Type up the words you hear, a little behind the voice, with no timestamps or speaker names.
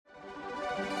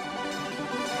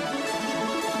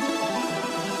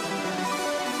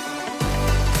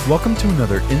Welcome to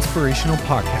another inspirational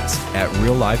podcast at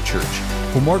Real Life Church.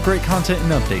 For more great content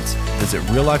and updates, visit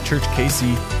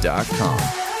reallifechurchkc.com.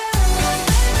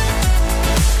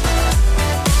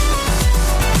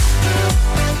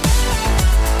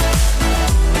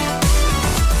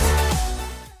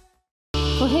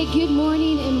 Well, hey, good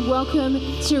morning and welcome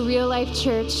to Real Life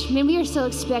Church. Man, we are so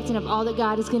expectant of all that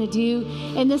God is going to do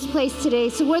in this place today.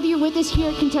 So whether you're with us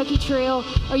here at Kentucky Trail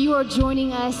or you are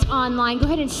joining us online, go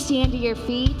ahead and stand to your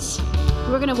feet.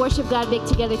 We're going to worship God big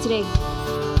together today.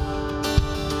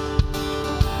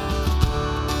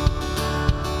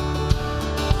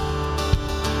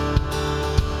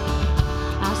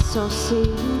 I saw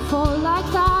Satan fall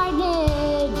like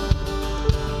lightning.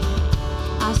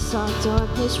 I saw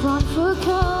darkness run for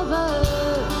cover,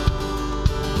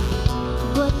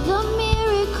 but the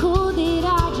miracle that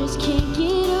I just can't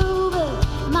get over,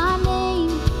 my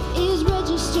name is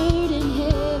registered in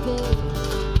heaven,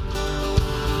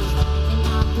 and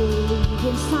I believe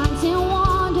in signs and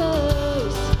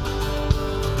wonders.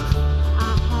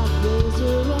 I have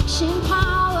resurrection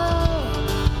power,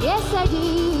 yes I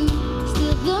do.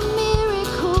 Still the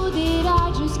miracle that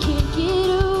I just can't get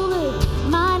over,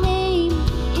 my name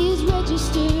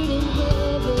registered in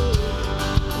heaven.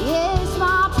 Yes,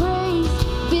 my praise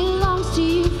belongs to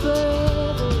you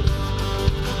forever.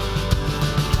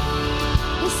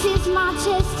 This is my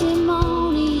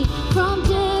testimony from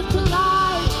death to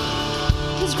life.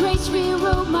 His grace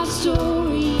rewrote my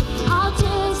story. I'll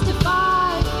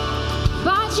testify.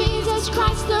 By Jesus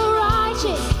Christ the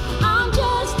righteous, I'm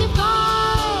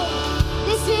justified.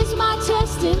 This is my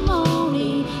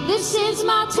testimony. This is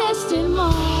my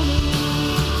testimony.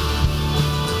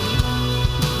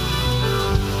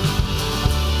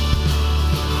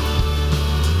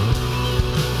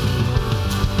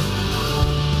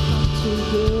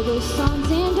 Together, sons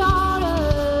and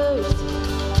daughters,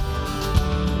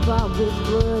 bought with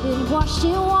blood and washed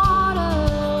in water.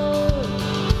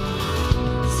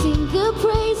 Sing the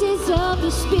praises of the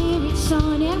Spirit,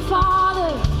 Son, and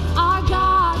Father. Our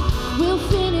God will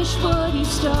finish what He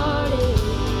started.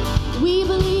 We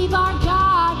believe our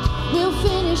God will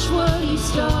finish what He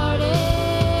started.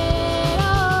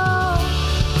 Oh,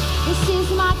 this is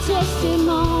my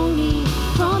testimony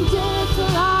from death to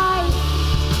life.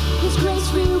 His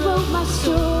grace rewrote my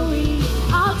story.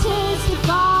 I'll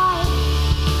testify.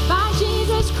 By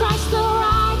Jesus Christ the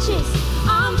righteous,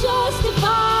 I'm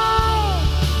justified.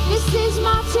 This is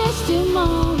my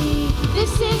testimony.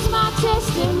 This is my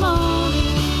testimony.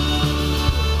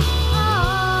 Oh.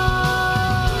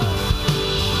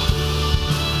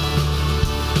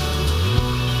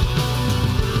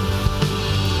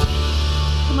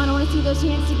 Come on, I want to see those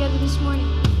hands together this morning.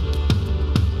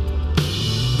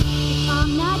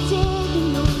 I'm not dead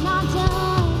and no, not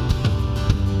done.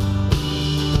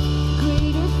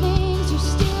 Greater things are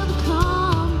still to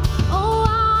come. Oh,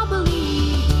 I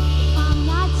believe. If I'm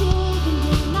not dead and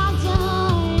you're not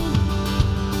done.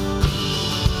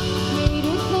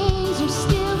 Greater things are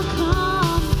still to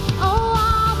come. Oh,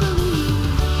 I believe.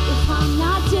 If I'm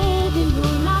not dead and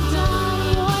you're not done,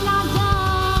 you're not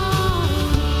done.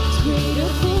 'Cause greater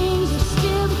things are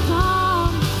still to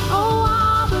come. Oh,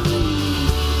 I believe.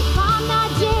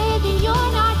 Dead and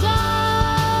you're not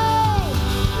done.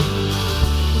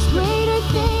 'Cause greater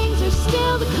things are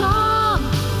still to come.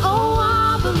 Oh,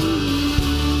 I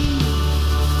believe.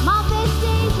 My best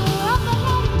days are up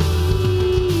ahead of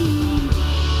me.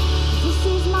 This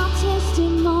is my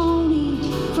testimony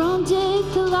from death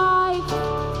to life.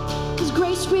 'Cause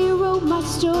grace rewrote my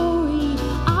story.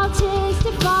 I'll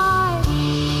testify.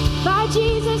 By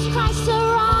Jesus Christ the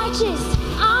righteous,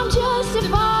 I'm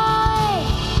justified.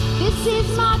 This is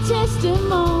my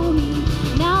testimony.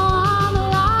 Now I'm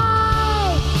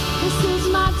alive. This is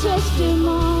my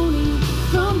testimony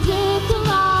from death to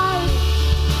life.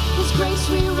 His grace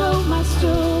rewrote my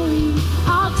story.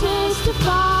 I'll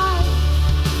testify.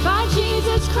 By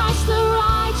Jesus Christ the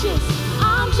righteous,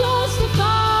 I'm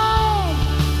justified.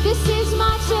 This is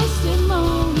my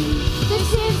testimony. This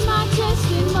is my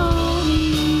testimony.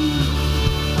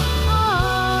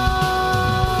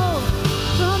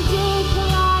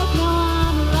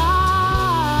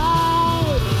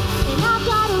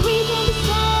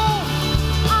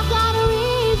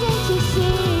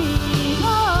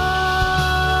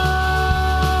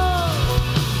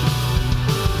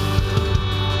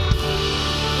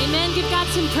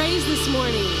 Some praise this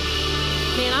morning.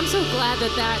 Man, I'm so glad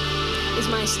that that is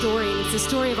my story, and it's the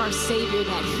story of our Savior,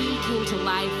 that He came to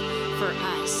life for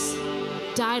us,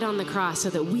 died on the cross so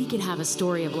that we could have a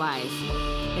story of life.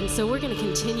 And so we're going to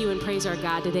continue and praise our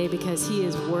God today because He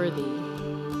is worthy.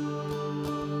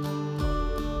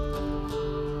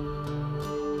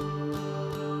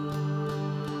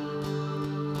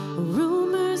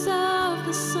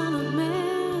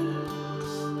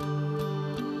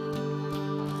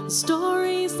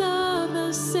 stories of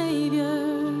the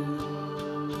Savior.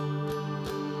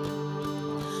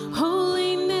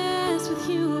 Holiness with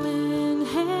human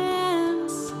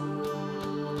hands,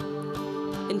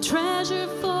 and treasure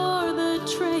for the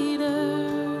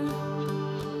traitor.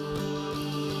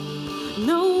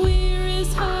 No ear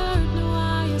is heard, no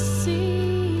eye is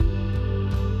seen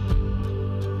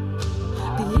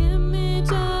the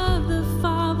image of the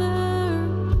Father,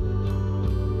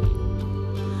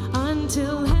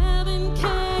 until heaven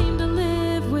came to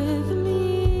live with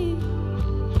me,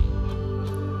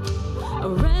 a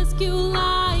rescue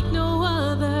like no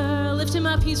other. Lift him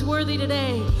up, he's worthy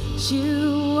today.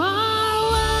 You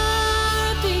are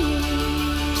worthy.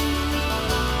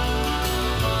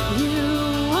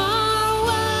 You are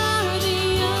worthy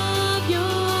of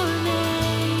your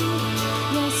name.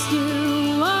 Yes,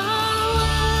 you are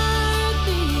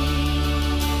worthy.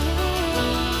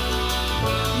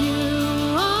 You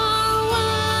are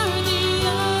worthy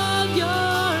of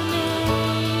your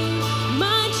name,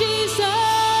 my Jesus.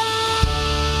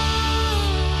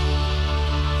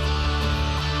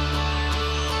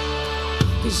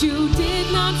 'Cause you did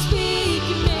not speak,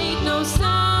 you made no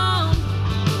sound,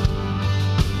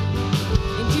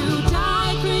 and you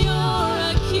died for your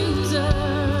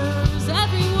accusers,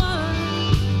 everyone.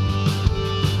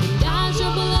 And as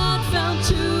your blood fell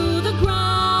to the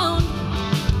ground,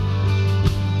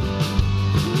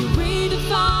 you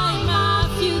redefined my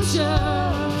future,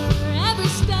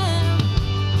 every step.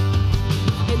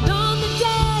 And on the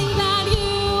day that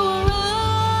you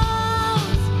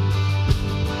arose,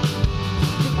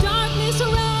 the darkness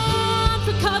ran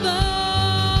for cover.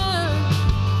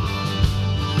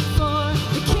 For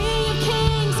the King of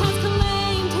Kings has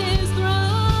claimed his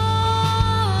throne,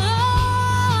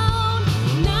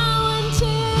 now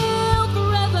until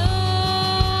forever.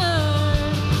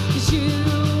 'Cause you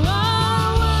are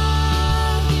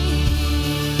worthy.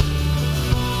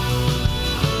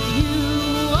 You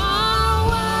are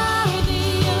worthy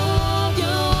of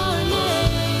your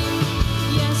name.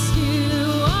 Yes, you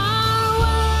are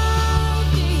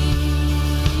worthy.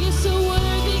 You're so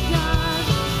worthy, God.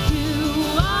 You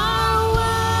are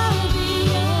worthy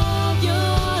of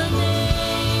your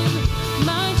name,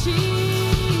 my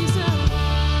Jesus.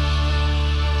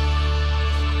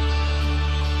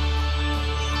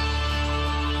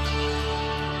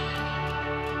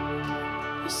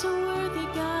 You're so worthy,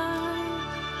 God.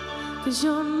 'Cause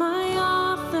you're my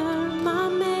author, my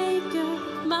maker,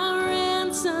 my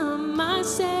ransom, my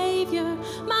savior,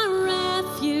 my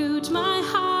refuge, my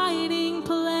hiding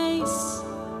place.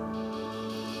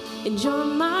 And you're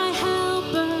my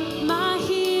helper, my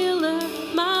healer,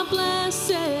 my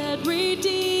blessed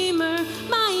redeemer,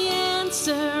 my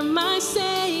answer, my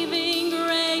saving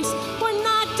grace. We're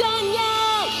not done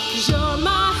yet. 'Cause you're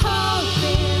my hope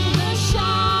in the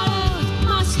shadows,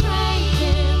 my strength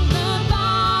in the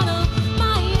battle,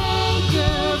 my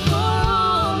anchor for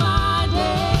all my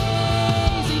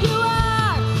days. You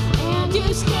are, and you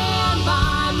stand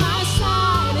by my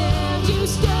side, and you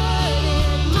stood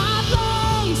in my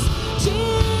place.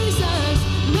 Jesus,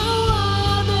 no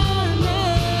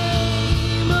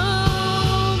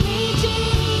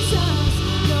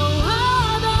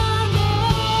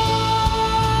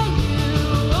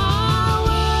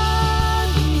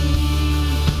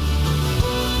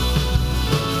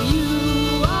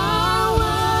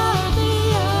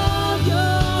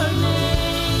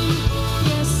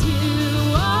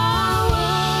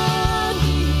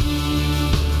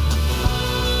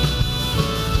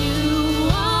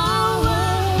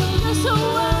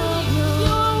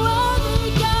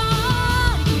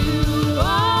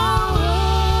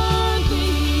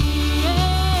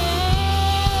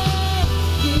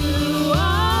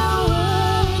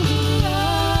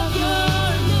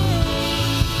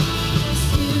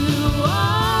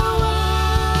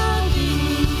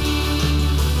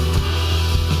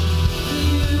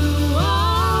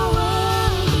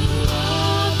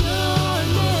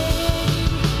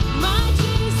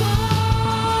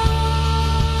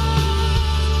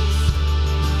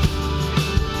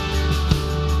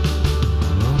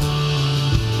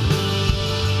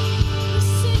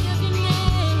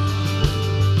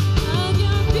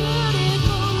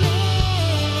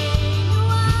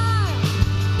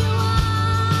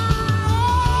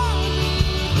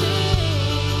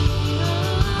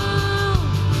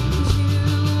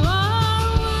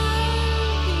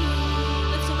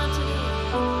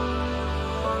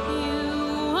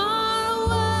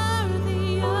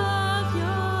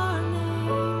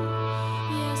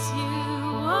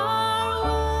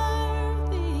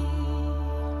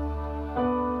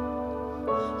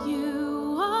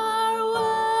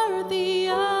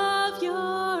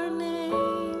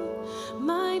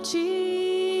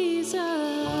Jesus.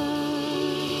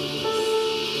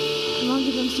 Come on,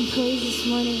 give him some praise this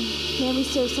morning. Man, we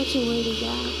serve such a worthy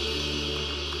God.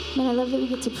 Man, I love that we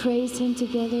get to praise him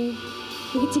together.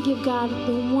 We get to give God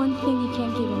the one thing he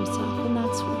can't give himself, and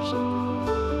that's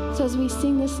worship. So as we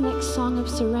sing this next song of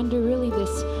surrender, really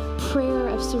this prayer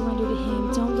of surrender to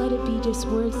him, don't let it be just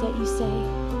words that you say.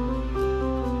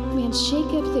 Man,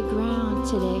 shake up the ground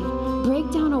today.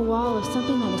 Break down a wall of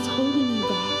something that is holding you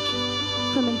back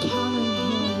from encountering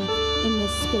him in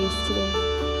this space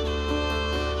today.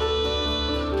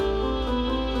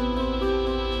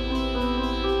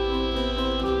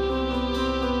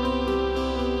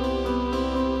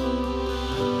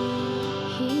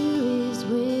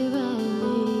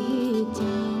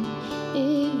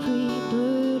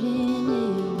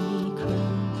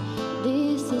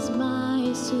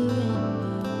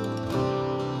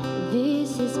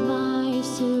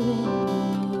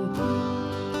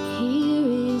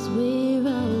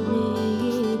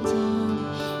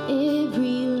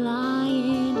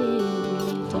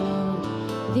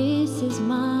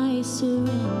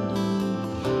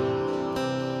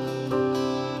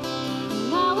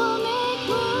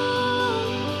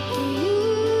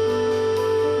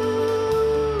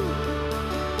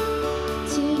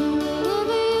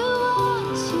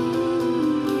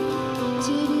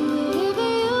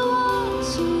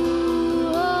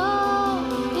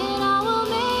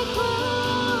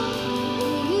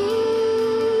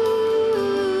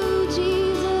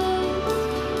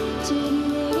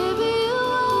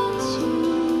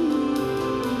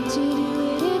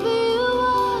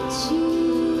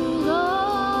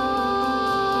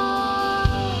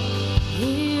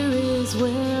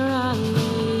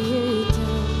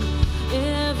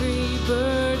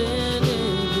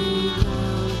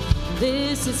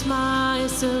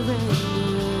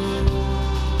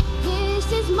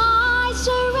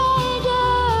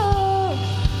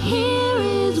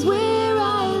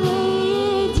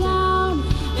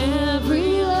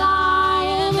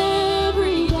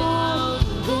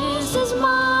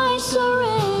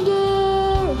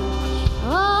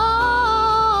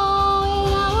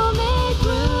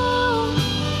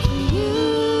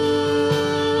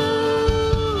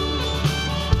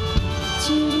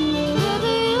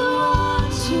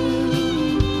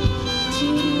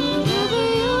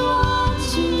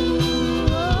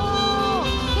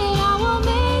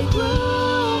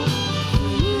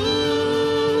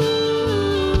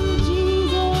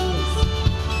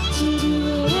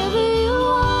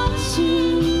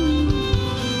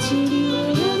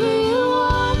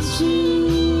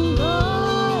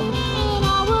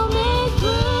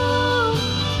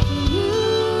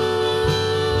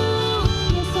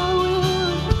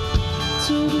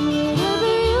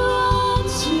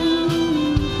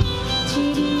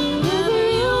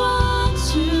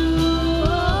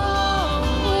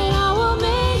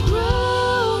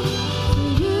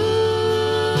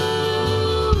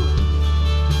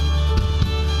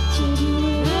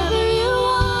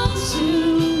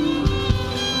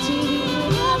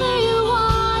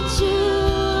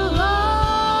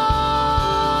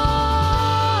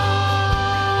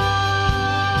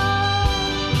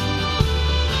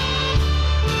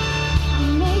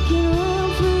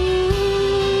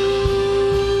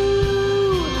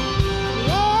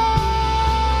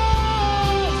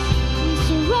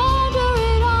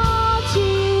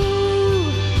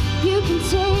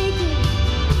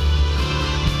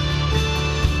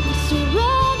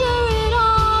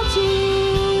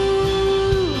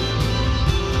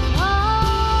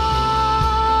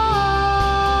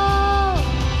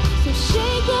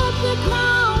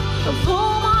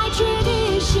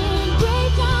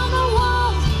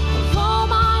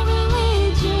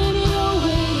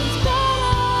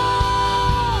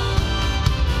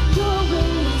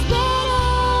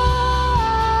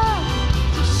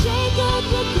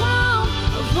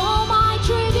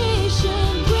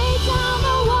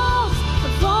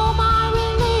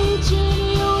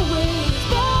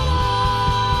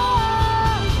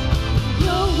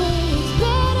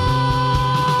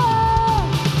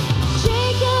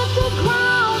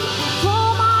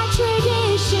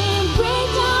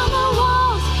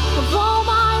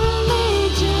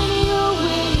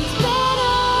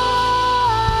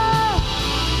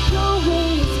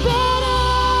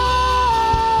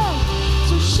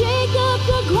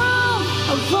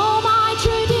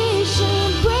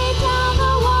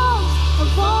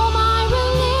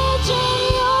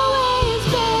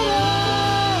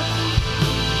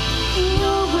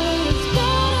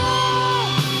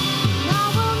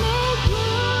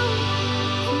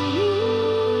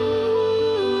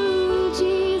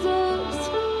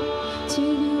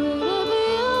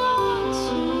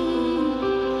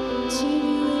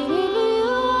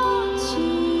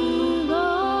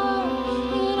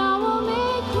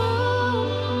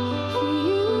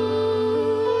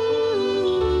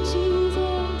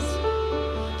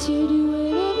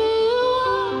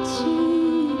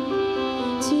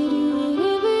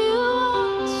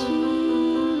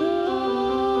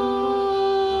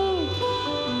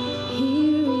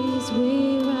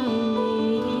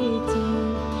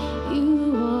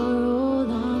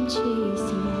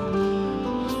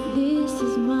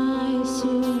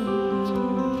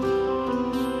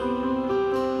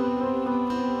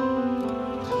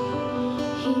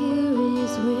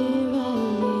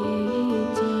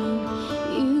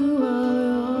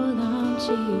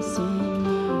 Jesus in you.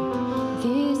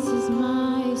 This is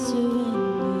my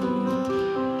surrender.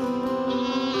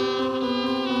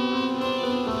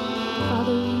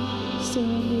 Father, we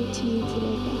surrender to you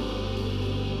today,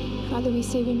 God. Father, we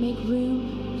say we make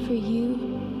room for you,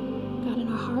 God, in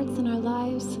our hearts and our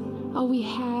lives. All we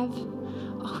have,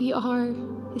 all we are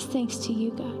is thanks to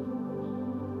you, God.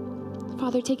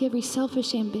 Father, take every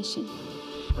selfish ambition,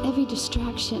 every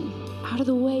distraction out of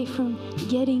the way from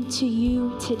getting to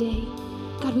you today.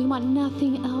 God, we want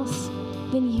nothing else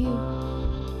than you.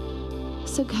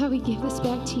 So God, we give this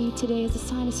back to you today as a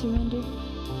sign of surrender.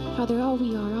 Father, all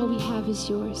we are, all we have is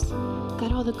yours.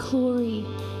 God, all the glory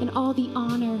and all the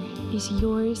honor is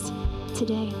yours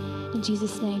today. In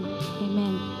Jesus' name,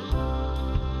 amen.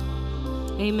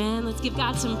 Amen. Let's give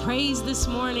God some praise this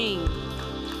morning.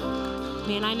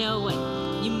 Man, I know when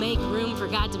you make room for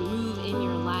God to move in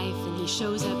your life and he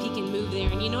shows up, he can move there.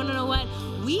 And you know what?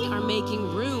 We are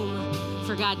making room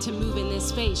for God to move in this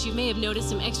space. You may have noticed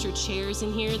some extra chairs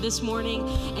in here this morning,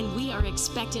 and we are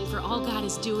expectant for all God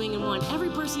is doing and want every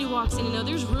person who walks in to know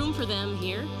there's room for them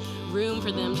here, room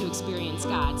for them to experience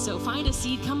God. So find a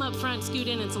seat, come up front, scoot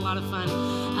in. It's a lot of fun.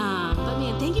 But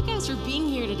man, thank you guys for being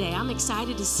here today. I'm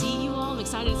excited to see you all. I'm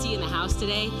excited to see you in the house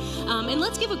today. And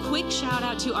let's give a quick shout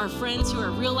out to our friends who are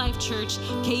at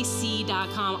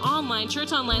reallifechurchkc.com online,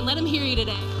 church online. Let them hear you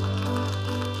today.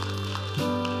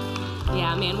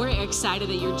 Yeah, man, we're excited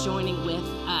that you're joining with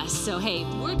us. So, hey,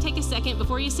 we're going to take a second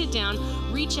before you sit down,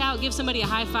 reach out, give somebody a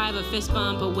high five, a fist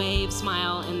bump, a wave,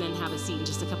 smile, and then have a seat in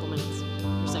just a couple minutes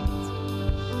or seconds.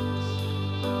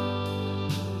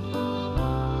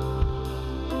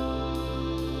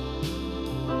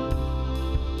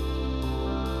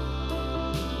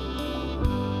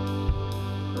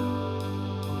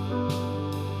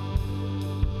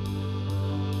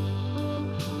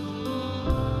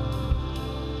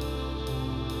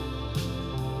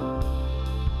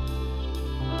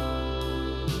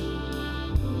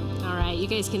 You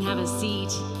guys can have a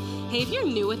seat. Hey, if you're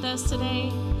new with us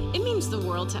today, it means the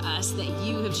world to us that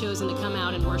you have chosen to come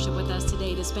out and worship with us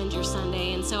today to spend your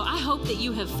Sunday. And so I hope that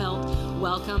you have felt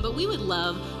welcome, but we would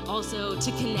love also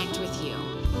to connect with you.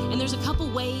 And there's a couple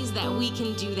ways that we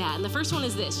can do that. And the first one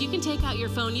is this. You can take out your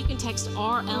phone, you can text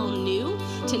RLNEW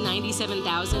to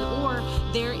 97,000, or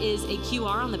there is a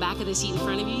QR on the back of the seat in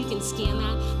front of you. You can scan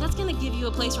that. That's going to give you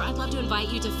a place where I'd love to invite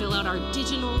you to fill out our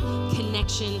digital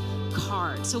connection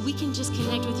card so we can just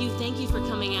connect with you. Thank you for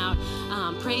coming out,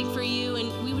 praying for you,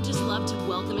 and we would just love to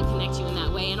welcome and connect you in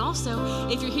that way. And also,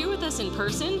 if you're here with us in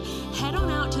person, head on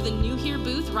out to the New Here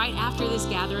booth right after this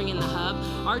gathering in the hub.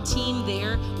 Our team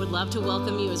there would love to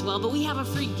welcome you as well, but we have a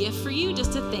free gift for you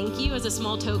just to thank you as a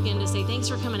small token to say thanks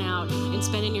for coming out and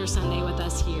spending your Sunday with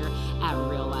us here at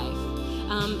Real Life.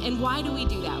 And why do we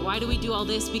do that? Why do we do all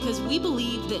this? Because we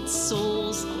believe that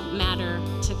souls matter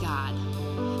to God.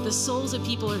 The souls of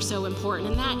people are so important,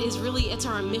 and that is really, it's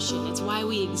our mission. It's why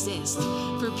we exist,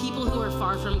 for people who are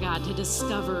far from God to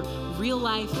discover real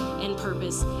life and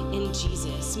purpose in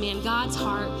Jesus. Man, God's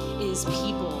heart is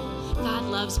people. God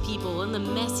loves people, and the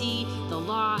messy, the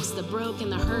lost, the broken,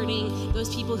 the hurting,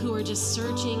 those people who are just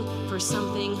searching for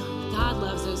something. God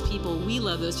loves those people. We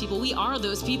love those people. We are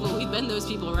those people. We've been those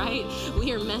people, right?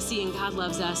 We are messy, and God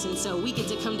loves us, and so we get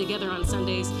to come together on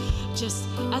Sundays just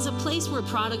as a place where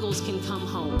prodigals can come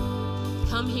home.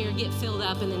 Come here, get filled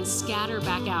up, and then scatter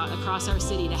back out across our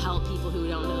city to help people who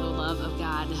don't know the love of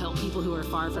God, to help people who are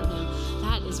far from Him.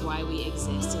 That is why we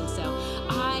exist. And so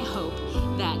I hope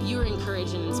that you're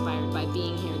encouraged and inspired by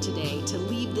being here today to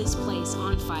leave this place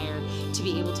on fire, to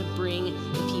be able to bring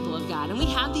the people of God. And we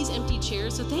have these empty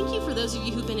chairs, so thank you for those of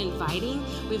you who've been inviting.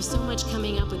 We have so much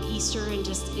coming up with Easter, and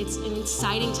just it's an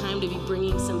exciting time to be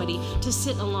bringing somebody to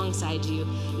sit alongside you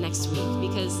next week,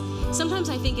 because sometimes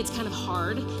I think it's kind of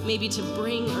hard maybe to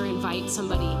bring or invite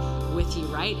somebody with you,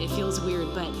 right? It feels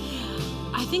weird, but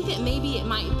I think that maybe it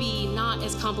might be not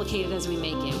as complicated as we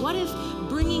make it. What if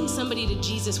bringing somebody to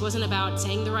Jesus wasn't about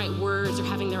saying the right words or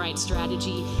having the right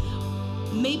strategy?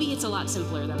 Maybe it's a lot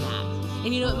simpler than that.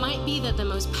 And you know, it might be that the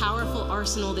most powerful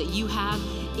arsenal that you have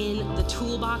in the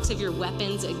toolbox of your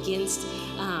weapons against,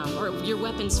 or your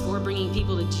weapons for bringing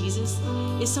people to Jesus,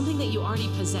 is something that you already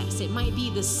possess. It might be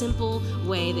the simple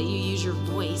way that you use your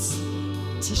voice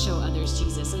to show others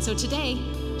Jesus. And so today,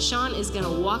 Sean is going to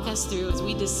walk us through as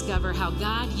we discover how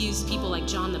God used people like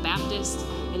John the Baptist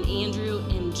and Andrew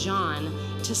and John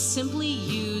to simply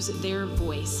use their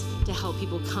voice to help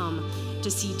people come to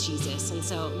see Jesus. And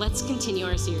so let's continue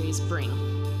our series, Bring.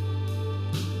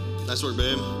 Nice work,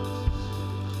 babe.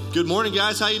 Good morning,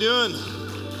 guys. How you doing?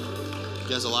 You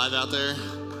guys alive out there?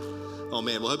 Oh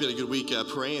man, well, I hope you had a good week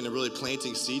praying and really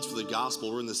planting seeds for the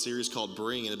gospel. We're in this series called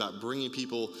Bring, and about bringing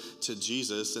people to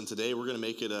Jesus. And today we're going to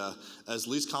make it as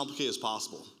least complicated as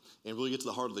possible and really get to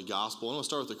the heart of the gospel. I'm going to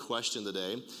start with a question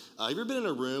today. Have you ever been in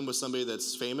a room with somebody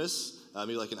that's famous,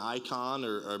 maybe like an icon,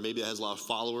 or maybe that has a lot of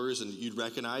followers and you'd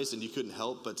recognize and you couldn't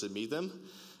help but to meet them?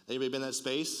 Anybody been in that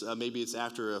space? Maybe it's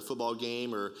after a football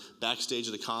game or backstage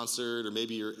at a concert, or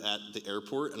maybe you're at the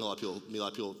airport. I know a lot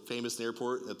of people famous in the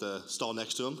airport at the stall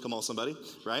next to them. Come on, somebody,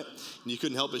 right? And you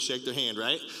couldn't help but shake their hand,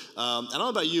 right? I don't know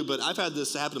about you, but I've had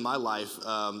this happen in my life.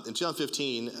 In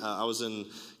 2015, I was in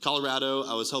Colorado.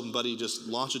 I was helping Buddy just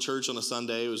launch a church on a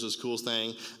Sunday. It was this coolest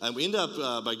thing. And we ended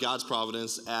up, by God's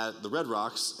providence, at the Red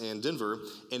Rocks in Denver.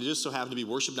 And it just so happened to be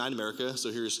Worship Night in America. So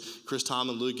here's Chris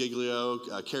Tomlin, Louis Giglio,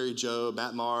 Carrie Joe,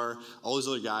 Matt Maher, all these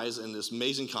other guys in this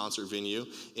amazing concert venue.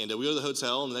 And we go to the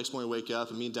hotel, and the next morning we wake up,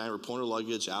 and me and Diane were pulling our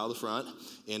luggage out of the front.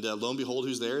 And lo and behold,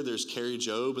 who's there? There's Carrie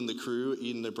Job and the crew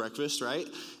eating their breakfast, right?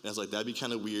 And I was like, that'd be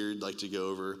kind of weird, like, to go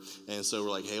over. And so we're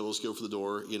like, hey, we'll just go for the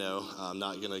door. You know, I'm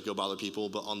not going to go bother people.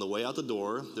 But on the way out the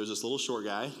door, there's this little short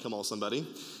guy. Come on, somebody.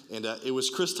 And it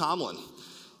was Chris Tomlin.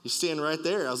 He's standing right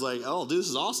there. I was like, oh, dude, this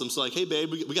is awesome. So like, hey,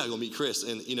 babe, we got to go meet Chris.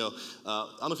 And, you know, I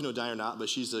don't know if you know Diane or not, but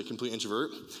she's a complete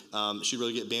introvert. She'd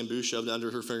really get bamboo shoved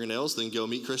under her fingernails, then go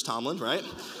meet Chris Tomlin, right?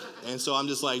 And so I'm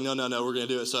just like, no, we're going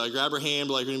to do it. So I grab her hand,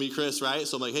 like, we're going to meet Chris, right?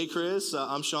 So I'm like, hey, Chris,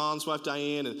 I'm Sean's wife,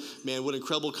 Diane. And, man, what an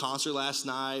incredible concert last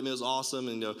night. Man, it was awesome.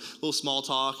 And, you know, a little small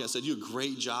talk. And I said, you do a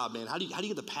great job, man. How do you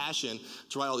get the passion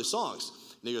to write all these songs?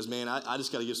 And he goes, man, I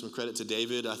just got to give some credit to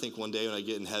David. I think one day when I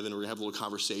get in heaven, we're going to have a little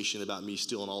conversation about me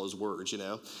stealing all his words, you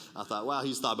know. I thought, wow,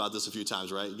 he's thought about this a few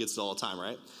times, right? He gets it all the time,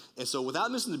 right? And so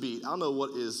without missing the beat, I don't know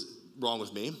what is wrong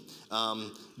with me,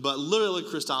 but literally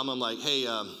Chris Tomlin, I'm like, hey,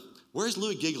 where's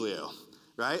Louis Giglio,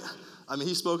 right? I mean,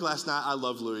 he spoke last night. I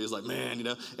love Louis. He's like, man, you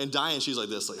know. And Diane, she's like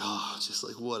this, like, oh, just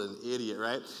like, what an idiot,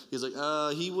 right? He's like,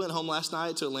 he went home last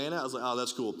night to Atlanta. I was like, oh,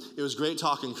 that's cool. It was great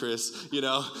talking, Chris, you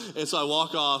know. And so I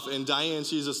walk off, and Diane,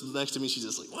 she's just next to me. She's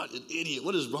just like, what an idiot.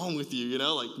 What is wrong with you, you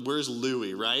know? Like, where's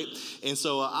Louis, right? And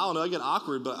so, I don't know, I get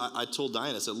awkward, but I told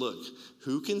Diane, I said, look,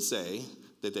 who can say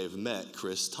that they've met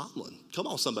Chris Tomlin? Come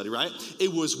on, somebody, right?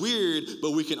 It was weird,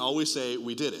 but we can always say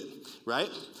we did it, right?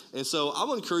 And so I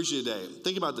want to encourage you today.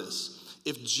 Think about this.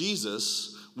 If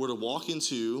Jesus were to walk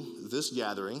into this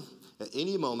gathering at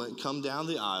any moment, come down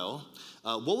the aisle,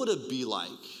 what would it be like?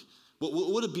 What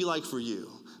would it be like for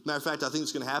you? Matter of fact, I think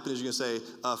what's going to happen is you're going to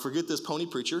say, forget this pony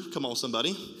preacher. Come on,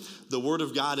 somebody. The word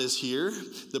of God is here.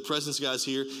 The presence of God is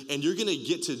here. And you're going to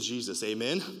get to Jesus.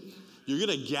 Amen? You're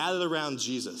going to gather around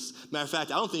Jesus. Matter of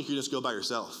fact, I don't think you just go by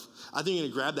yourself. I think you're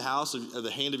going to grab the house or the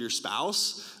hand of your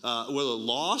spouse, whether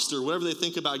lost or whatever they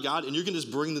think about God, and you're going to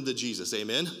just bring them to Jesus.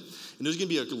 Amen? And there's going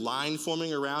to be a line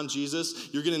forming around Jesus.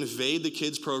 You're going to invade the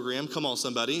kids program. Come on,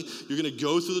 somebody. You're going to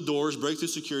go through the doors, break through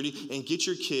security, and get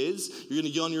your kids. You're going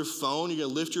to get on your phone. You're going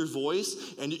to lift your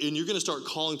voice, and you're going to start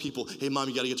calling people, hey, Mom,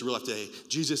 you got to get to real life today.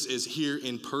 Jesus is here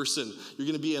in person. You're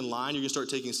going to be in line. You're going to start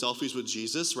taking selfies with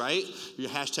Jesus, right? You're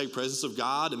going to hashtag presence of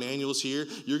God. Emmanuel's here.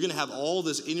 You're going to have all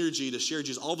this energy to share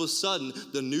Jesus. All of a sudden,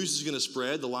 the news is going to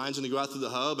spread. The line's going to go out through the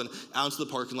hub and out into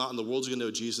the parking lot, and the world's going to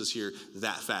know Jesus here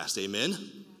that fast. Amen?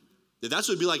 That's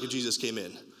what it'd be like if Jesus came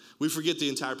in. We forget the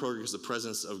entire program is the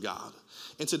presence of God.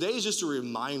 And today is just a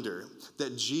reminder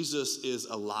that Jesus is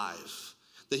alive,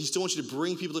 that he still wants you to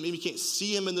bring people to maybe you can't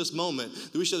see him in this moment,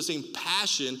 that we should have the same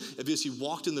passion if he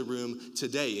walked in the room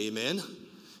today. Amen?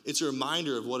 It's a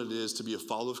reminder of what it is to be a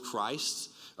follower of Christ,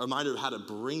 a reminder of how to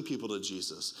bring people to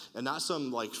Jesus, and not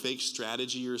some like fake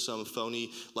strategy or some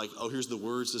phony like, oh, here's the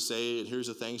words to say and here's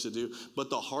the things to do, but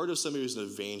the heart of somebody who's an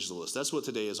evangelist. That's what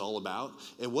today is all about,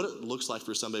 and what it looks like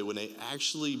for somebody when they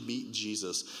actually meet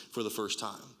Jesus for the first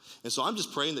time. And so I'm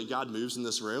just praying that God moves in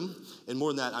this room, and more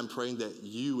than that, I'm praying that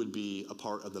you would be a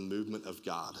part of the movement of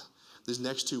God. These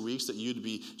next 2 weeks that you'd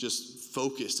be just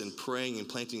focused and praying and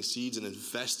planting seeds and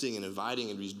investing and inviting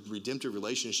in redemptive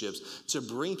relationships to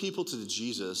bring people to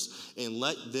Jesus and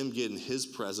let them get in his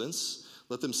presence,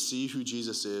 let them see who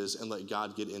Jesus is, and let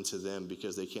God get into them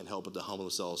because they can't help but to humble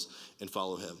themselves and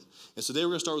follow him. And so today we're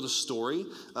going to start with a story,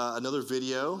 another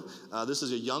video. This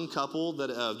is a young couple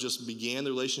that just began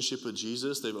their relationship with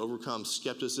Jesus. They've overcome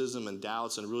skepticism and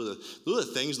doubts and really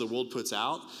the things the world puts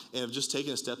out and have just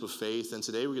taken a step of faith. And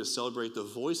today we're going to celebrate the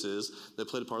voices that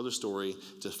played a part of their story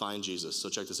to find Jesus. So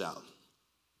check this out.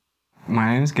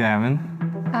 My name is Gavin.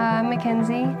 I'm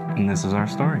Mackenzie. And this is our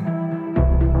story.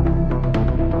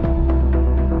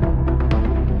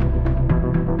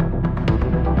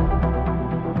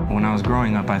 When I was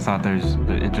growing up, I thought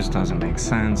it just doesn't make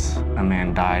sense. A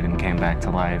man died and came back to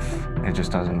life. It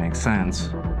just doesn't make sense.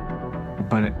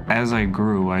 But as I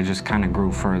grew, I just kind of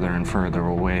grew further and further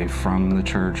away from the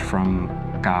church, from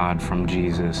God, from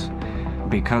Jesus,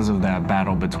 because of that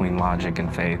battle between logic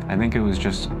and faith. I think it was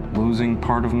just losing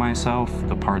part of myself,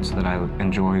 the parts that I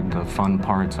enjoyed, the fun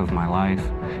parts of my life.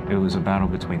 It was a battle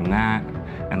between that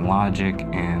and logic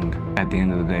and, at the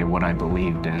end of the day, what I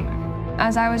believed in.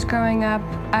 As I was growing up,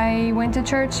 I went to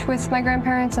church with my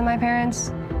grandparents and my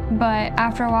parents, but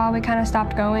after a while we kind of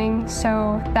stopped going,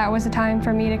 so that was a time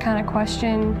for me to kind of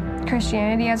question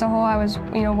Christianity as a whole. I was,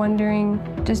 wondering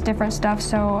just different stuff,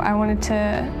 so I wanted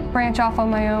to branch off on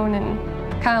my own and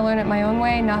kind of learn it my own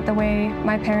way, not the way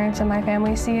my parents and my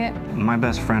family see it. My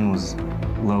best friend was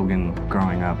Logan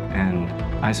growing up, and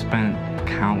I spent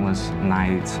countless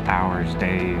nights, hours,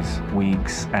 days,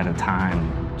 weeks at a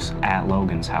time at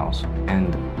Logan's house.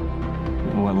 And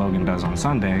what Logan does on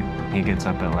Sunday, he gets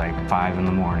up at like 5 in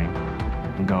the morning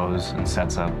and goes and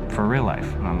sets up for Real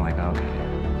Life. And I'm like,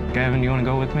 okay, Gavin, you want to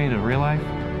go with me to Real Life?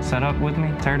 Set up with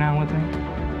me? Tear down with me?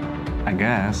 I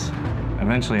guess.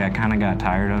 Eventually, I kind of got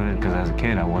tired of it because as a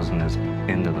kid, I wasn't as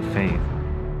into the faith.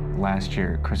 Last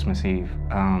year, Christmas Eve,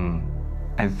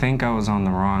 I think I was on the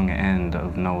wrong end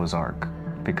of Noah's Ark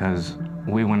because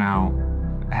we went out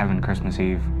having Christmas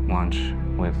Eve lunch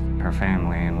with her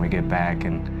family, and we get back,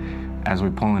 and as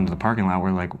we pull into the parking lot,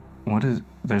 we're like,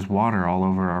 there's water all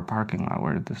over our parking lot.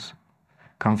 Where did this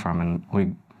come from? And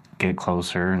we get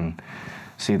closer and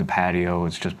see the patio,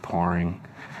 it's just pouring.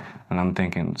 And I'm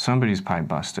thinking, somebody's pipe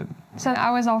busted. So I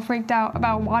was all freaked out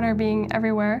about water being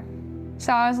everywhere.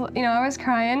 So I was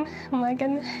crying. I'm like,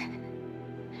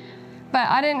 but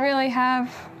I didn't really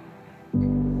have,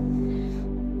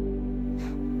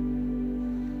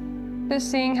 just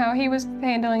seeing how he was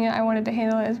handling it, I wanted to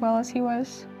handle it as well as he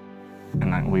was.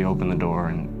 And we open the door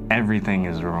and everything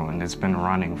is ruined. It's been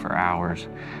running for hours.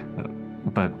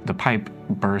 But the pipe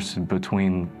burst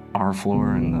between our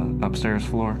floor and the upstairs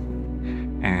floor,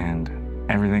 and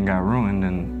everything got ruined.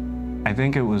 And I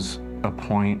think it was a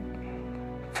point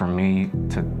for me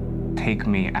to take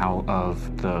me out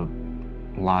of the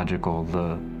logical,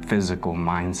 the physical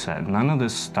mindset. None of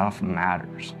this stuff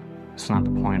matters. It's not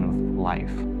the point of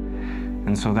life.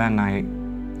 And so that night,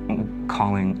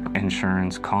 calling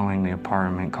insurance, calling the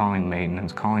apartment, calling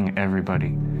maintenance, calling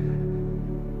everybody,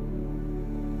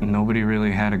 nobody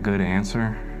really had a good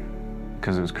answer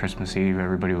because it was Christmas Eve.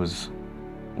 Everybody was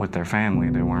with their family.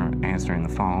 They weren't answering the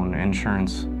phone.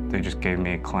 Insurance, they just gave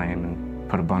me a claim and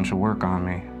put a bunch of work on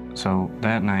me. So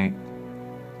that night,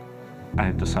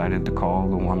 I decided to call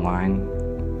the one line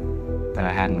that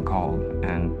I hadn't called,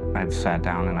 and I sat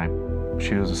down and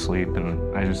she was asleep,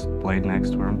 and I just laid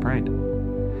next to her and prayed.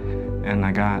 And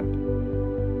I got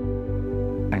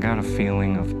a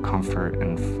feeling of comfort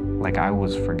and like I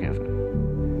was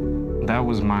forgiven. That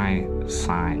was my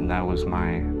sign. That was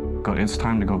it's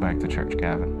time to go back to church,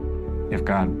 Gavin. If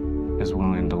God is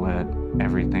willing to let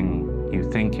everything you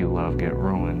think you love get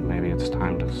ruined, maybe it's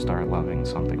time to start loving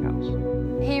something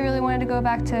else. He really wanted to go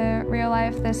back to Real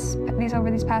Life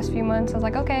over these past few months. I was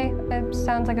like, okay, it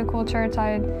sounds like a cool church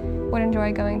I would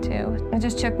enjoy going to. It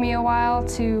just took me a while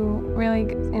to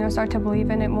really, start to believe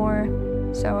in it more.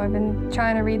 So I've been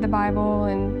trying to read the Bible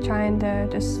and trying to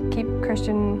just keep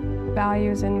Christian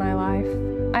values in my life.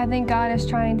 I think God is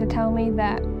trying to tell me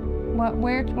that what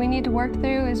we need to work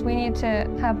through is we need to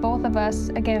have both of us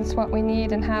against what we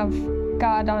need and have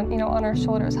God on our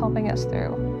shoulders helping us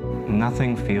through.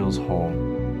 Nothing feels whole.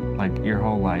 Like your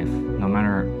whole life, no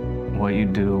matter what you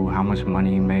do, how much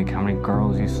money you make, how many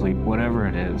girls you sleep, whatever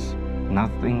it is,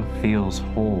 nothing feels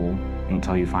whole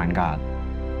until you find God.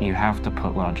 You have to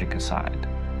put logic aside.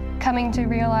 Coming to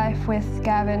Real Life with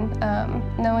Gavin,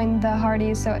 knowing the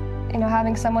Hardys, so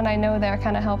having someone I know there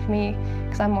kind of helped me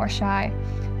because I'm more shy.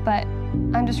 But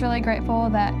I'm just really grateful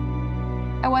that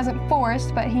I wasn't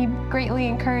forced, but he greatly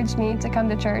encouraged me to come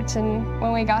to church. And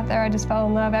when we got there, I just fell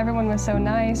in love. Everyone was so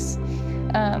nice.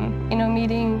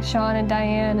 Meeting Sean and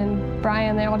Diane and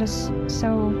Brian, they're all just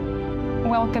so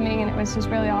welcoming, and it was just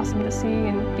really awesome to see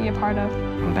and be a part of.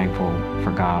 I'm thankful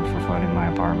for God for flooding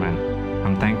my apartment.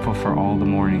 I'm thankful for all the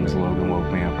mornings Logan woke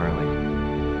me up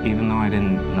early. Even though I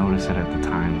didn't notice it at the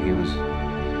time,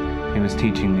 he was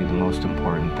teaching me the most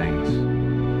important things.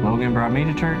 Logan brought me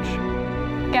to church.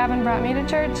 Gavin brought me to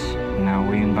church. Now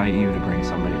we invite you to bring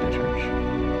somebody to church.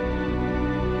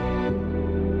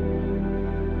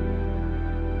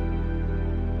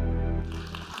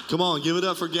 Come on, give it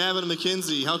up for Gavin and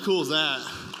Mackenzie. How cool is that?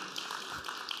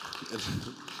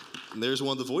 And there's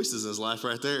one of the voices in his life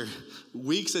right there.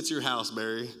 Weeks at your house,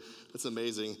 Barry. That's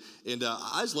amazing. And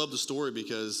I just love the story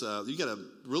because you got to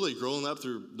really growing up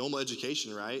through normal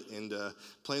education, right? And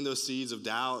planting those seeds of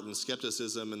doubt and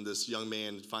skepticism, and this young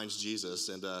man finds Jesus.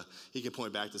 And he can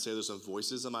point back to say there's some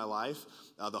voices in my life.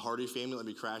 The Hardy family let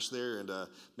me crash there. And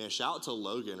man, shout out to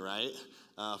Logan, right?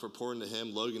 For pouring to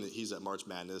him. Logan, he's at March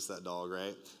Madness, that dog,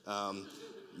 right?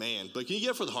 Man, but can you get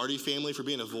it for the Hardy family for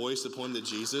being a voice that pointed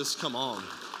to Jesus? Come on.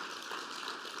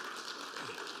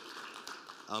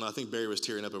 I don't know, I think Barry was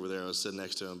tearing up over there. I was sitting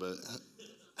next to him, but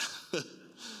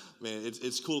man,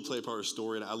 it's cool to play a part of the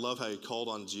story. And I love how he called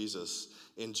on Jesus,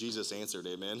 and Jesus answered,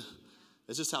 amen.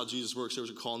 It's just how Jesus works. Those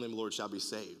who call on him, Lord, shall be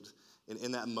saved. And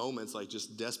in that moment, it's like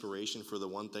just desperation for the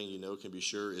one thing you know can be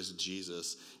sure is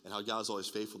Jesus, and how God's always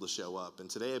faithful to show up. And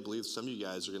today, I believe some of you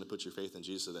guys are going to put your faith in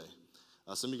Jesus today.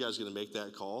 Some of you guys are going to make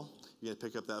that call. You're going to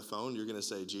pick up that phone. You're going to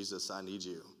say, Jesus, I need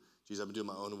you. Jesus, I've been doing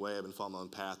my own way. I've been following my own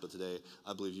path. But today,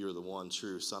 I believe you're the one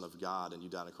true Son of God, and you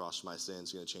died on the cross for my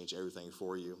sins. You're going to change everything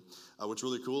for you. What's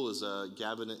really cool is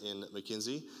Gavin and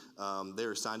Mackenzie, they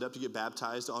are signed up to get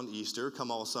baptized on Easter. Come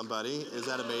on, somebody. Is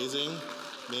that amazing?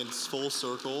 Man, it's full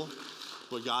circle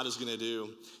what God is going to do.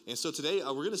 And so today,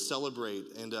 we're going to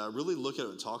celebrate and really look at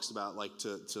what it talks about, like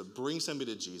to bring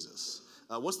somebody to Jesus.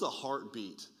 What's the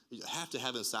heartbeat you have to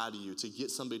have inside of you to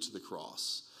get somebody to the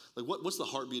cross? Like, what's the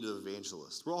heartbeat of an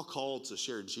evangelist? We're all called to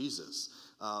share Jesus.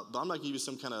 But I'm not giving you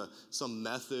some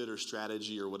method or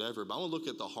strategy or whatever, but I want to look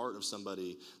at the heart of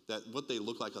somebody, that what they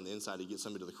look like on the inside to get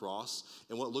somebody to the cross,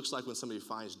 and what it looks like when somebody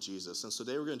finds Jesus. And so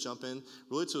today we're going to jump in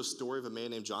really to a story of a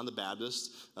man named John the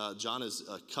Baptist. John is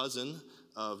a cousin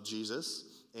of Jesus,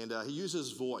 and he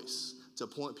uses voice to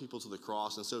point people to the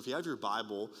cross. And so if you have your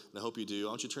Bible, and I hope you do, I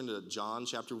want you to turn to John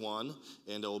chapter 1,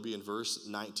 and we'll be in verse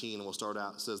 19, and we'll start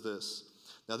out. It says this.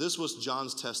 Now, this was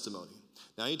John's testimony.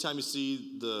 Now, anytime you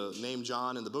see the name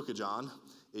John in the book of John,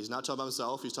 he's not talking about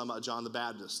himself. He's talking about John the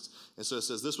Baptist. And so it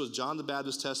says, this was John the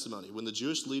Baptist's testimony when the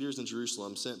Jewish leaders in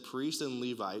Jerusalem sent priests and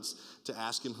Levites to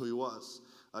ask him who he was.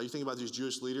 You think about these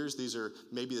Jewish leaders. These are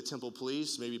maybe the temple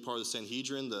police, maybe part of the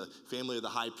Sanhedrin, the family of the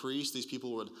high priest. These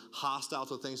people were hostile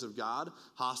to things of God,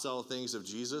 hostile to things of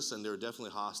Jesus, and they were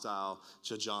definitely hostile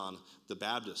to John the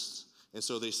Baptist. And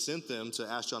so they sent them to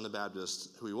ask John the Baptist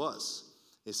who he was.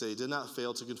 He said he did not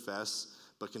fail to confess,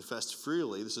 but confessed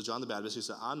freely. This is John the Baptist. He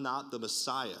said, I'm not the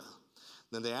Messiah.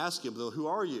 Then they asked him, well, who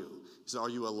are you? He said, are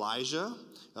you Elijah?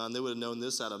 They would have known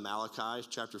this out of Malachi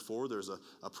chapter 4. There's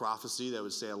a prophecy that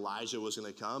would say Elijah was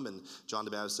going to come. And John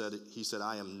the Baptist said,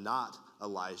 I am not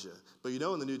Elijah. But you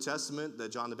know in the New Testament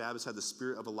that John the Baptist had the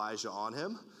spirit of Elijah on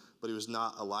him, but he was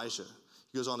not Elijah.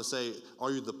 He goes on to say,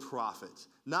 are you the prophet?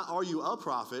 Not are you a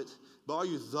prophet, but are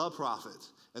you the prophet?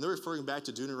 And they're referring back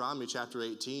to Deuteronomy chapter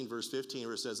 18, verse 15,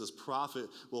 where it says this prophet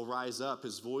will rise up,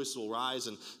 his voice will rise,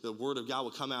 and the word of God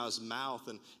will come out of his mouth.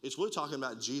 And it's really talking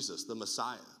about Jesus, the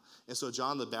Messiah. And so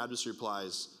John the Baptist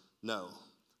replies, no.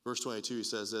 Verse 22, he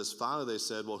says this, finally they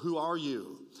said, well, who are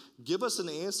you? Give us an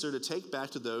answer to take back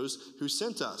to those who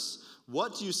sent us.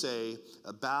 What do you say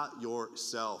about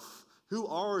yourself? Who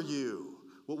are you?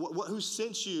 Who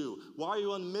sent you? Why are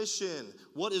you on mission?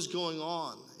 What is going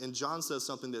on? And John says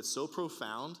something that's so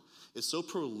profound, it's so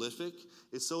prolific,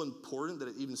 it's so important that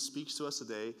it even speaks to us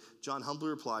today. John humbly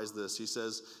replies this. He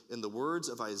says, in the words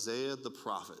of Isaiah the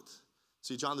prophet.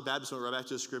 See, John the Baptist went right back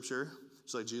to the scripture,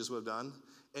 just like Jesus would have done.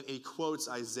 And he quotes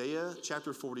Isaiah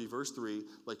chapter 40, verse 3,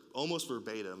 like almost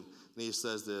verbatim. And he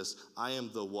says this, I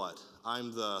am the what?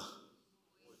 I'm the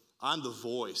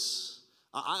voice.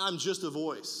 I'm just a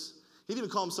voice. He didn't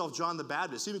even call himself John the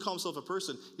Baptist. He didn't even call himself a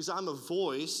person. He said, I'm a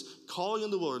voice calling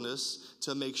in the wilderness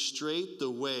to make straight the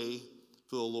way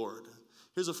for the Lord.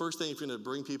 Here's the first thing if you're going to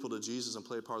bring people to Jesus and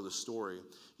play a part of the story.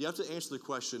 You have to answer the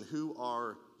question, who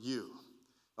are you?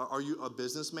 Are you a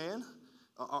businessman?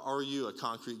 Are you a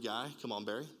concrete guy? Come on,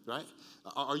 Barry, right?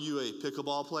 Are you a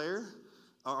pickleball player?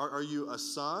 Are you a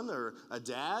son or a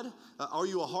dad? Are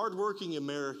you a hardworking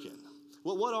American?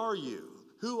 What are you?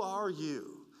 Who are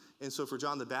you? And so for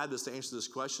John the Baptist to answer this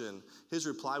question, his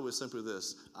reply was simply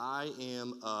this, I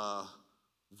am a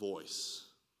voice.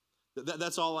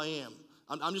 That's all I am.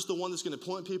 I'm just the one that's going to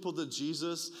point people to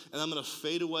Jesus, and I'm going to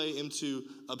fade away into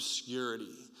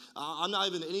obscurity. I'm not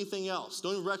even anything else.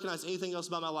 Don't even recognize anything else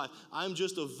about my life. I'm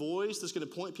just a voice that's going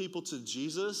to point people to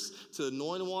Jesus, to the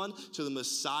anointed one, to the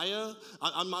Messiah.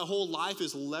 My whole life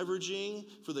is leveraging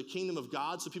for the kingdom of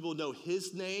God so people know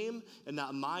his name and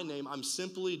not my name. I'm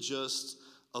simply just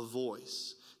a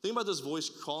voice. Think about this voice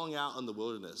calling out in the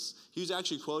wilderness. He was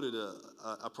actually quoted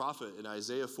a prophet in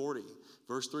Isaiah 40,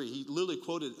 verse 3. He literally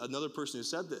quoted another person who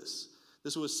said this,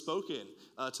 This was spoken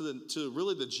to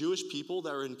really the Jewish people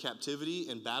that were in captivity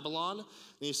in Babylon. And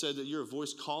he said that you're a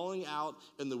voice calling out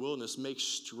in the wilderness, make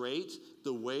straight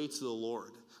the way to the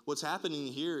Lord. What's happening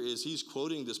here is he's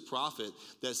quoting this prophet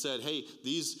that said, hey,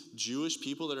 these Jewish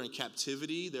people that are in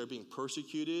captivity, they're being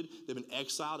persecuted, they've been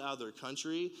exiled out of their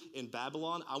country in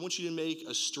Babylon. I want you to make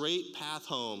a straight path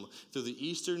home through the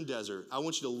eastern desert. I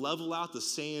want you to level out the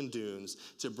sand dunes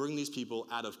to bring these people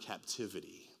out of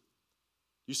captivity.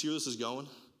 You see where this is going?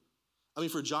 I mean,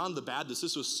 for John the Baptist,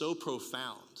 this was so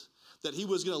profound that he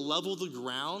was going to level the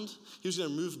ground. He was going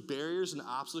to remove barriers and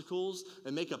obstacles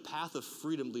and make a path of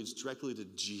freedom leads directly to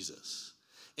Jesus.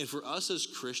 And for us as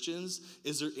Christians,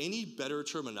 is there any better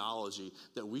terminology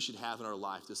that we should have in our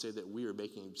life to say that we are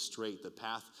making straight the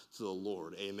path to the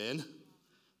Lord? Amen?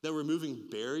 That we're removing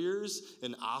barriers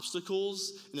and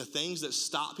obstacles and the things that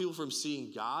stop people from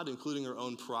seeing God, including our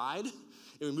own pride.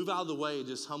 And we move out of the way and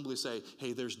just humbly say,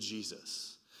 hey, there's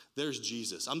Jesus. There's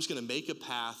Jesus. I'm just going to make a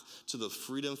path to the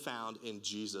freedom found in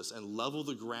Jesus and level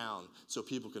the ground so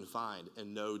people can find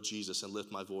and know Jesus and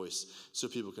lift my voice so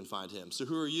people can find him. So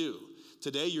who are you?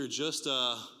 Today you're just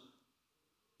a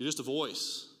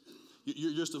voice.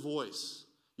 You're just a voice.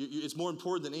 It's more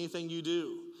important than anything you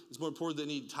do. It's more important than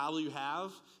any title you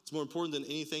have. It's more important than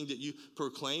anything that you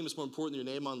proclaim. It's more important than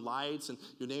your name on lights and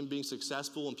your name being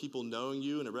successful and people knowing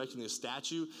you and erecting a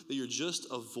statue, that you're just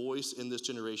a voice in this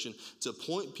generation to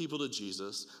point people to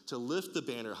Jesus, to lift the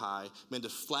banner high, man, to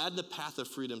flatten the path of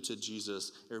freedom to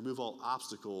Jesus and remove all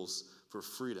obstacles for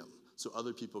freedom so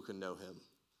other people can know him.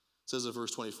 It says in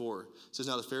verse 24, it says,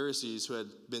 now the Pharisees who had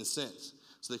been sent,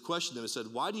 so they questioned him and said,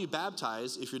 why do you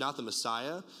baptize if you're not the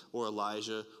Messiah or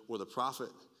Elijah or the prophet?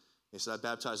 He said, I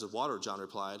baptize with water, John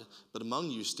replied, but among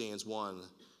you stands one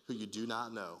who you do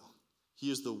not know. He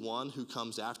is the one who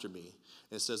comes after me.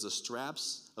 And it says, the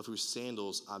straps of whose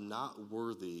sandals I'm not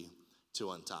worthy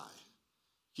to untie.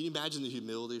 Can you imagine the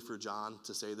humility for John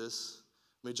to say this?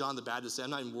 I mean, John the Baptist said,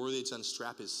 I'm not even worthy to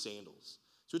unstrap his sandals.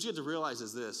 So what you have to realize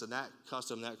is this, in that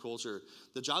custom, that culture,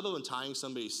 the job of untying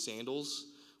somebody's sandals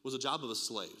was the job of a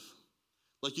slave.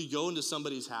 Like you go into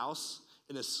somebody's house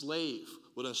and a slave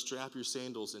would unstrap your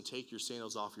sandals and take your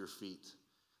sandals off your feet.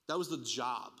 That was the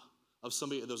job of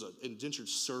somebody that was an indentured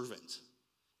servant.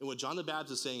 And what John the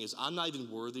Baptist is saying is, I'm not even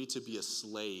worthy to be a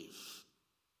slave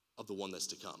of the one that's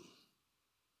to come.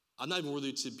 I'm not even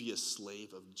worthy to be a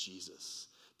slave of Jesus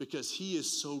because he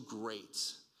is so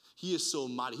great. He is so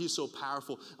mighty. He's so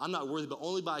powerful. I'm not worthy, but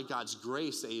only by God's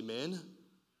grace, amen,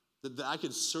 that I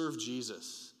can serve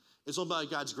Jesus. It's only by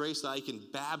God's grace that I can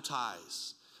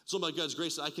baptize. It's only by God's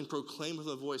grace that I can proclaim with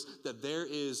my voice that there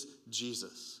is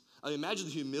Jesus. I mean, imagine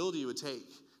the humility it would take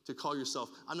to call yourself,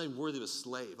 I'm not even worthy of a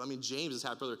slave. I mean, James is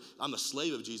half brother, I'm a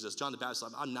slave of Jesus. John the Baptist,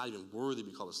 I'm not even worthy to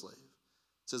be called a slave.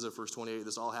 It says in verse 28,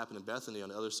 this all happened in Bethany on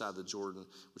the other side of the Jordan,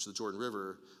 which is the Jordan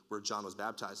River, where John was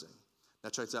baptizing. Now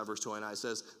check this out, verse 29. It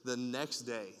says, the next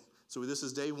day, so this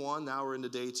is day one, now we're into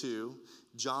day two,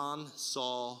 John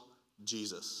saw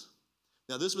Jesus.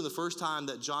 Now, this was the first time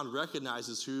that John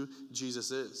recognizes who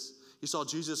Jesus is. He saw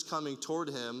Jesus coming toward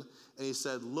him, and he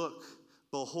said, look,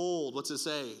 behold, what's it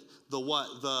say? The what?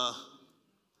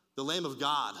 The Lamb of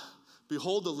God.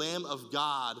 Behold the Lamb of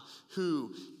God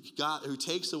who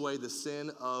takes away the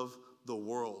sin of the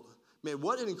world. Man,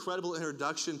 what an incredible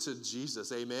introduction to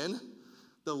Jesus, amen?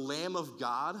 The Lamb of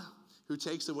God who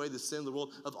takes away the sin of the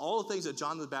world. Of all the things that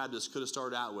John the Baptist could have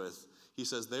started out with, he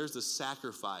says, there's the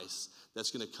sacrifice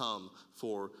that's going to come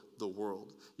for the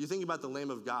world. You think about the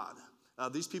Lamb of God.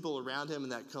 These people around him in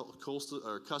that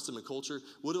custom and culture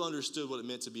would have understood what it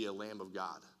meant to be a Lamb of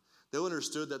God. They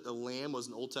understood that the lamb was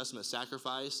an Old Testament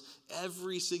sacrifice.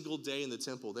 Every single day in the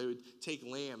temple, they would take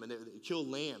lamb and they would kill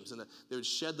lambs, and they would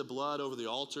shed the blood over the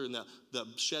altar, and the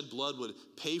shed blood would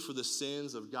pay for the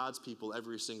sins of God's people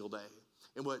every single day.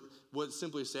 And what it's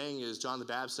simply saying is, John the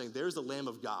Baptist saying, there's the Lamb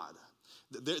of God.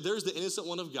 There's the innocent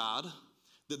one of God.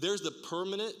 There's the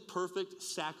permanent, perfect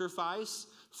sacrifice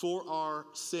for our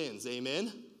sins.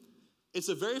 Amen? It's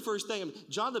the very first thing. I mean,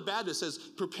 John the Baptist says,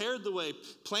 prepared the way,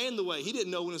 planned the way. He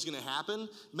didn't know when it was going to happen.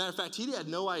 Matter of fact, he had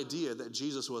no idea that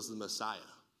Jesus was the Messiah.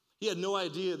 He had no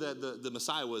idea that the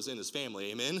Messiah was in his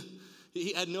family. Amen?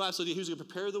 He had no absolute idea. He was going to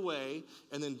prepare the way,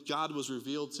 and then God was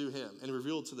revealed to him and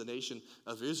revealed to the nation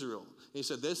of Israel. And he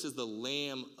said, this is the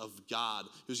Lamb of God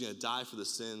who's going to die for the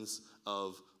sins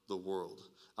of the world.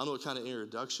 I don't know what kind of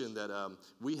introduction that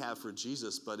we have for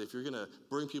Jesus, but if you're going to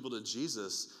bring people to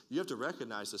Jesus, you have to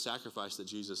recognize the sacrifice that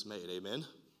Jesus made. Amen?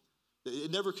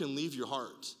 It never can leave your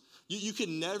heart. You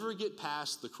can never get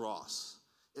past the cross.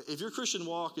 If your Christian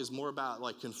walk is more about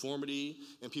like conformity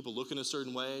and people looking a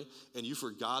certain way and you've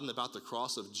forgotten about the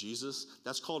cross of Jesus,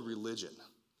 that's called religion.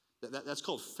 That's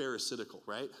called pharisaical,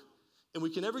 right? And we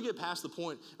can never get past the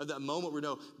point of that moment where,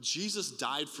 no, Jesus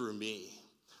died for me.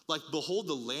 Like, behold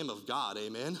the Lamb of God,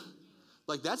 amen?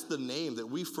 Like, that's the name that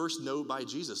we first know by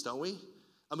Jesus, don't we?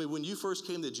 I mean, when you first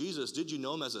came to Jesus, did you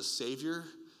know him as a savior,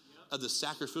 of the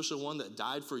sacrificial one that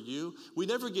died for you? We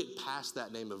never get past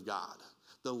that name of God,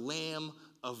 the Lamb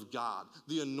of God,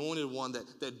 the anointed one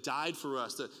that died for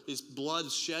us, that his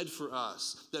blood shed for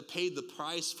us, that paid the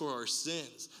price for our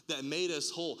sins, that made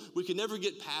us whole. We can never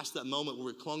get past that moment where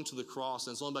we clung to the cross,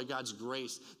 and it's only by God's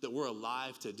grace that we're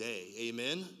alive today.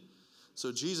 Amen?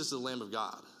 So Jesus is the Lamb of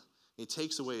God. He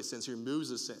takes away his sins. He removes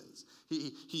the sins.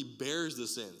 He bears the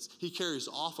sins. He carries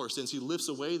off our sins. He lifts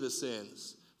away the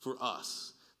sins for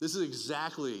us. This is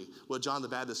exactly what John the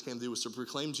Baptist came to do, was to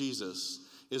proclaim Jesus,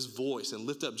 his voice, and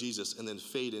lift up Jesus, and then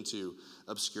fade into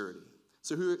obscurity.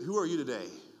 So who are you today?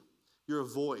 You're a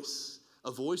voice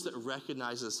that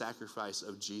recognizes the sacrifice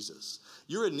of Jesus.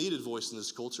 You're a needed voice in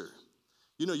this culture.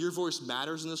 You know, your voice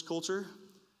matters in this culture.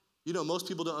 You know, most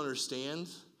people don't understand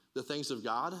the things of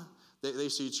God. They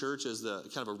see church as the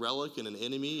kind of a relic and an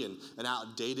enemy and an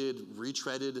outdated,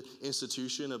 retreaded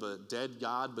institution of a dead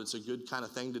God, but it's a good kind of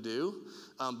thing to do.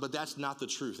 But that's not the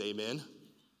truth, amen?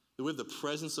 We have the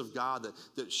presence of God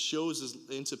that shows us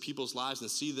into people's lives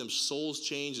and see them souls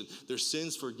change and their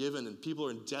sins forgiven, and people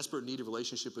are in desperate need of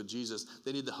relationship with Jesus.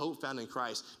 They need the hope found in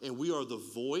Christ. And we are the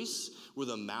voice, we're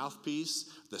the mouthpiece,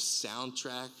 the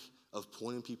soundtrack of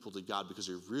pointing people to God because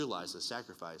we realize the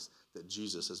sacrifice that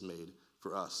Jesus has made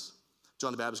for us.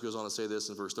 John the Baptist goes on to say this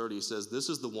in verse 30. He says, "This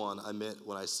is the one I meant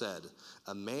when I said,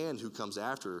 a man who comes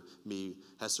after me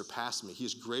has surpassed me. He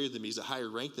is greater than me. He's a higher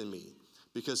rank than me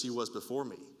because he was before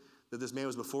me." That this man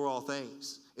was before all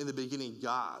things. In the beginning,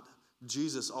 God.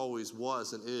 Jesus always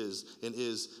was and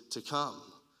is to come.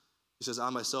 He says, "I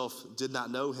myself did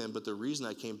not know him, but the reason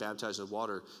I came baptized in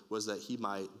water was that he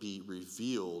might be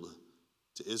revealed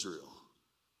to Israel."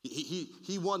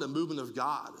 He wanted a movement of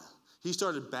God. He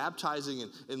started baptizing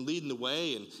and leading the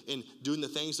way and doing the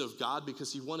things of God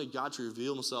because he wanted God to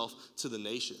reveal himself to the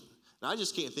nation. And I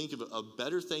just can't think of a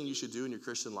better thing you should do in your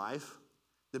Christian life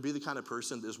than be the kind of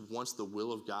person that just wants the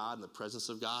will of God and the presence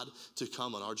of God to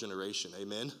come on our generation.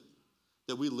 Amen?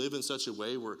 That we live in such a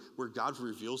way where God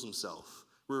reveals himself,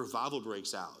 where revival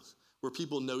breaks out, where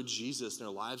people know Jesus and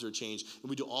their lives are changed, and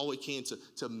we do all we can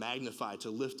to magnify,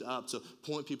 to lift up, to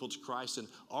point people to Christ in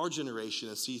our generation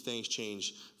and see things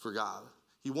change for God.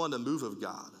 He wanted a move of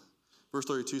God. Verse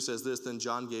 32 says this, "Then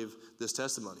John gave this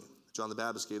testimony." John the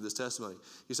Baptist gave this testimony.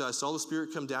 He said, "I saw the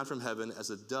Spirit come down from heaven as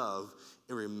a dove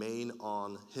and remain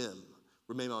on him."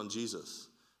 Remain on Jesus.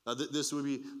 This would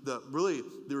be the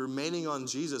remaining on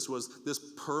Jesus was this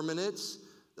permanent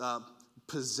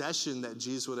possession that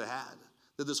Jesus would have had.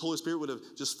 That this Holy Spirit would have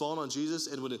just fallen on Jesus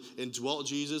and would have indwelt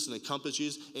Jesus and encompassed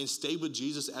Jesus and stayed with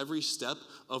Jesus every step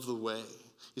of the way.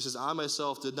 He says, "I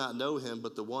myself did not know him,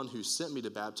 but the one who sent me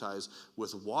to baptize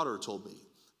with water told me,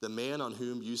 the man on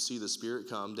whom you see the Spirit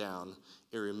come down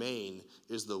and remain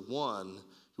is the one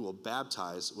who will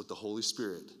baptize with the Holy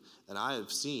Spirit. And I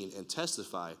have seen and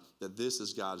testify that this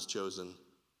is God's chosen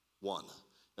one."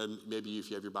 And maybe if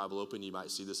you have your Bible open, you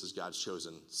might see this is God's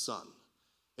chosen son.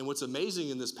 And what's amazing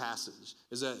in this passage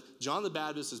is that John the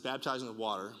Baptist is baptizing with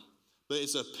water, but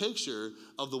it's a picture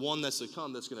of the one that's to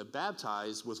come that's going to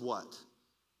baptize with what?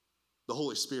 The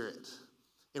Holy Spirit.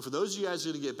 And for those of you guys who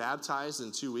are going to get baptized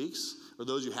in 2 weeks, or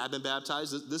those who have been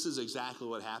baptized, this is exactly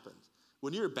what happened.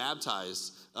 When you're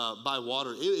baptized by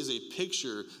water, it is a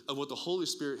picture of what the Holy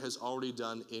Spirit has already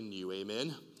done in you.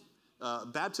 Amen?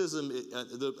 Baptism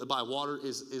by water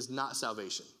is not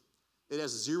salvation. It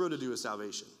has zero to do with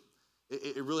salvation.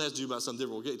 It really has to do about something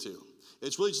different we'll get to.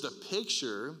 It's really just a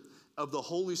picture of the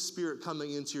Holy Spirit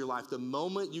coming into your life. The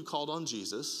moment you called on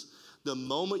Jesus, the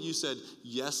moment you said,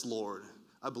 "Yes, Lord,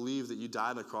 I believe that you died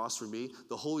on the cross for me,"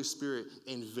 the Holy Spirit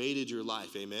invaded your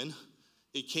life. Amen?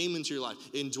 It came into your life,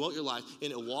 it indwelt your life,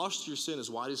 and it washed your sin as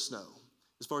white as snow,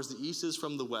 as far as the east is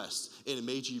from the west, and it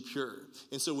made you pure.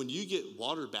 And so when you get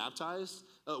water baptized,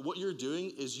 what you're doing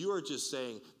is you are just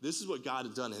saying, this is what God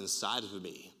has done inside of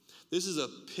me. This is a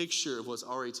picture of what's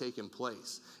already taken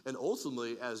place. And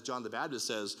ultimately, as John the Baptist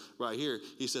says right here,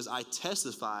 he says, "I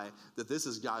testify that this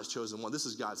is God's chosen one. This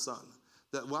is God's son."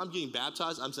 That when I'm getting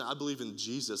baptized, I'm saying I believe in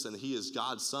Jesus and he is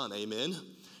God's son.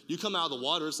 Amen? You come out of the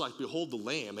water, it's like, behold the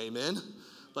Lamb. Amen?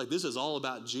 Like this is all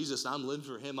about Jesus, and I'm living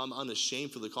for him. I'm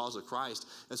unashamed for the cause of Christ.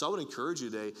 And so I would encourage you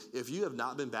today, if you have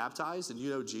not been baptized and you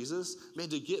know Jesus, man,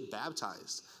 to get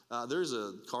baptized. There's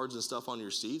cards and stuff on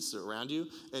your seats around you.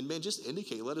 And man, just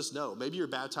indicate, let us know. Maybe you're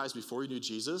baptized before you knew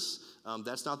Jesus.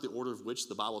 That's not the order of which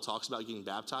the Bible talks about getting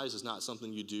baptized. It's not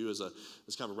something you do as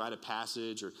kind of a rite of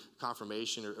passage or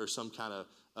confirmation or some kind of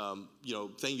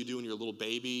thing you do when you're a little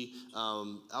baby.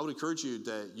 I would encourage you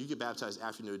that you get baptized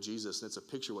after you know Jesus, and it's a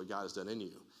picture of what God has done in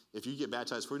you. If you get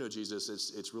baptized before you know Jesus,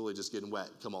 it's really just getting wet.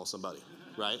 Come on, somebody,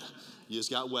 right? You just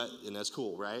got wet, and that's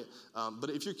cool, right? But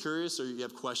if you're curious or you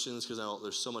have questions, because I know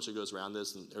there's so much that goes around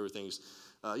this and everything's,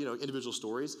 individual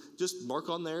stories, just mark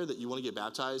on there that you want to get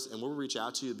baptized, and we'll reach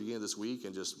out to you at the beginning of this week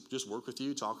and just work with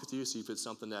you, talk with you, see if it's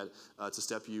something that it's a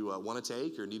step you want to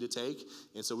take or need to take.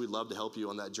 And so we'd love to help you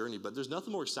on that journey. But there's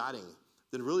nothing more exciting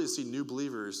than really to see new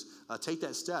believers take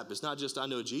that step. It's not just I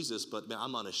know Jesus, but man,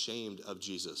 I'm unashamed of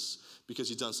Jesus because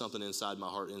he's done something inside my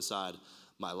heart, inside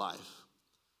my life.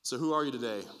 So who are you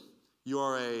today?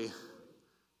 You're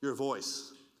a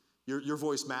voice. Your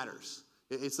voice matters.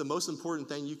 It's the most important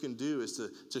thing you can do is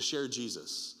to share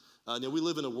Jesus. We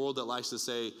live in a world that likes to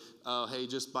say, hey,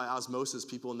 just by osmosis,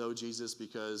 people know Jesus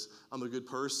because I'm a good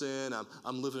person,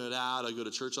 I'm living it out, I go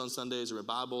to church on Sundays or a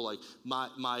Bible. Like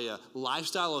my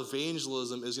lifestyle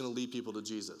evangelism is going to lead people to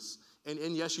Jesus.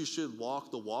 And yes, you should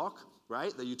walk the walk,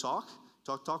 right? That you talk,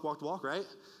 walk the walk, right?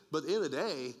 But at the end of the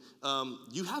day,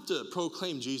 you have to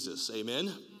proclaim Jesus, amen?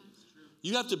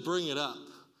 You have to bring it up.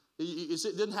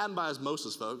 It didn't happen by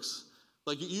osmosis, folks.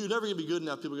 Like you're never going to be good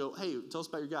enough. People go, hey, tell us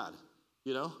about your God,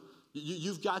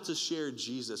 You've got to share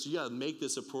Jesus. You got to make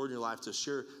this a priority in your life to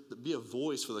share, be a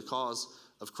voice for the cause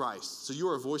of Christ. So you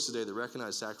are a voice today that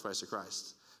recognizes the sacrifice of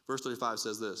Christ. Verse 35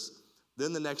 says this,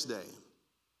 then the next day,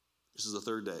 this is the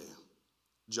third day,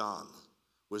 John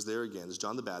was there again. This is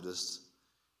John the Baptist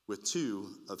with two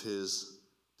of his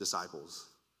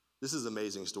disciples. This is an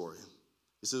amazing story.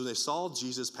 He says, when they saw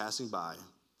Jesus passing by,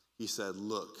 he said,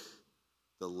 look,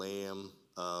 the Lamb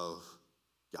of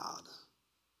God.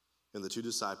 And the two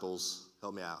disciples,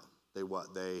 help me out, they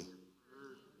what? They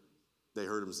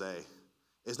heard him say.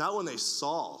 It's not when they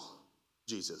saw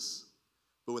Jesus,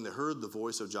 but when they heard the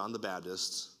voice of John the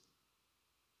Baptist,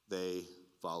 they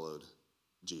followed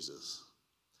Jesus.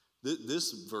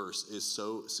 This verse is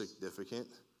so significant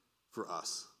for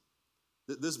us.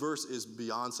 This verse is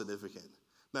beyond significant.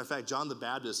 Matter of fact, John the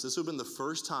Baptist, this would have been the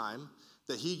first time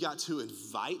that he got to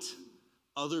invite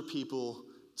other people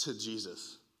to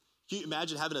Jesus. Can you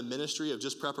imagine having a ministry of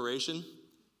just preparation?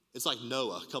 It's like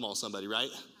Noah. Come on, somebody, right?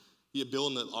 You're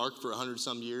building the ark for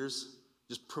 100-some years,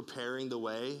 just preparing the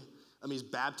way. He's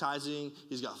baptizing.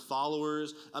 He's got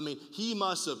followers. He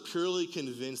must have purely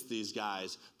convinced these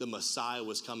guys the Messiah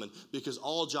was coming because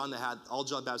all John the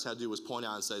Baptist had to do was point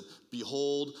out and say,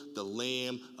 behold, the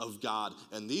Lamb of God.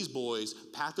 And these boys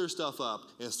packed their stuff up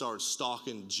and started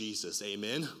stalking Jesus.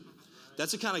 Amen?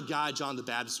 That's the kind of guy John the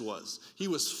Baptist was. He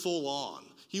was full on.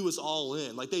 He was all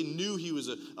in. Like they knew he was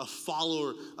a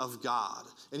follower of God.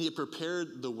 And he had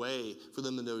prepared the way for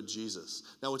them to know Jesus.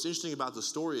 Now what's interesting about the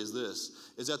story is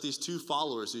that these two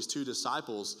followers, these two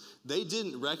disciples, they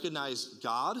didn't recognize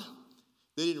God.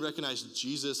 They didn't recognize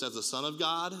Jesus as the Son of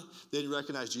God. They didn't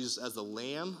recognize Jesus as the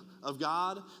Lamb of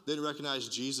God. They didn't recognize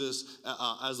Jesus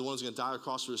as the one who's going to die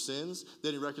across for sins.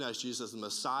 They didn't recognize Jesus as the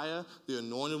Messiah, the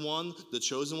anointed one, the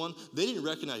chosen one. They didn't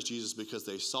recognize Jesus because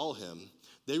they saw him.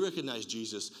 They recognized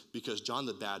Jesus because John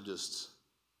the Baptist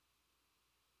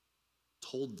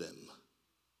told them.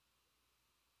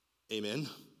 Amen?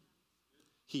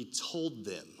 He told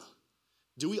them.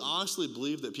 Do we honestly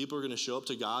believe that people are going to show up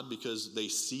to God because they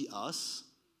see us?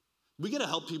 We got to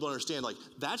help people understand,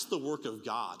 that's the work of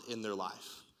God in their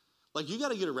life. You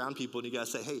got to get around people and you got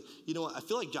to say, hey, you know what? I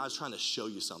feel like God's trying to show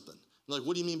you something.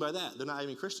 What do you mean by that? They're not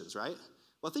even Christians, right?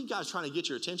 Well, I think God's trying to get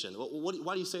your attention.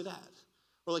 Why do you say that?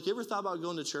 Or you ever thought about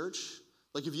going to church?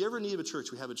 If you ever need a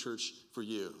church, we have a church for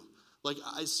you.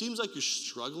 It seems like you're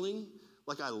struggling.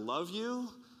 I love you.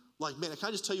 Man, can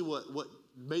I just tell you what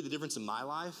made the difference in my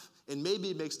life? And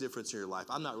maybe it makes a difference in your life.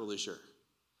 I'm not really sure.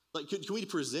 Can we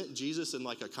present Jesus in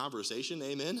a conversation?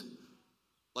 Amen?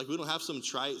 We don't have some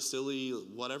trite, silly,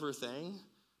 whatever thing,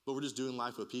 but we're just doing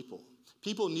life with people.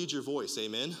 People need your voice.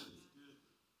 Amen?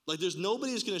 There's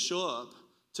nobody who's going to show up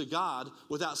to God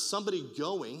without somebody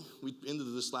going. We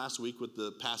ended this last week with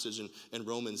the passage in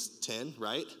Romans 10,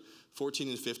 right? 14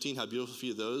 and 15, how beautiful for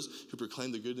you those who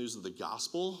proclaim the good news of the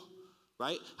gospel,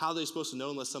 right? How are they supposed to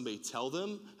know unless somebody tell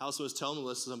them? How are they supposed to tell them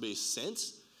unless somebody's sent?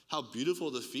 How beautiful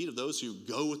are the feet of those who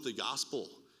go with the gospel.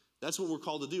 That's what we're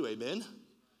called to do, amen?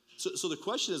 So the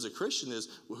question as a Christian is,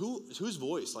 whose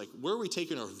voice? Where are we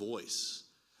taking our voice?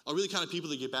 Are we the kind of people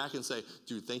that get back and say,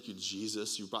 dude, thank you,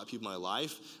 Jesus. You brought people in my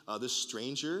life. This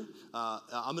stranger,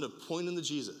 I'm going to point them to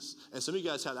Jesus. And some of you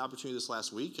guys had the opportunity this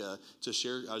last week to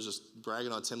share. I was just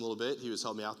bragging on Tim a little bit. He was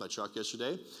helping me out with my truck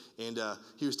yesterday. And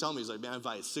he was telling me, he's like, man, I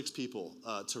invited 6 people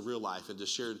to Real Life and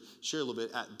just share a little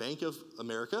bit at Bank of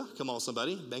America. Come on,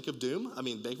 somebody. Bank of Doom. I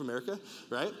mean, Bank of America,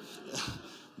 right?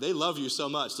 They love you so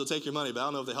much. They'll take your money, but I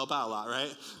don't know if they help out a lot,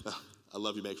 right? I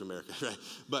love you, Bank of America, right?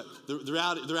 But the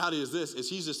reality is this, is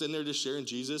he's just in there just sharing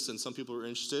Jesus, and some people were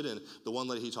interested, and the one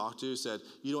lady he talked to said,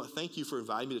 you know what, thank you for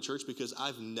inviting me to church, because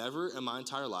I've never in my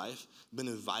entire life been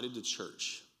invited to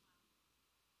church.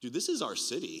 Dude, this is our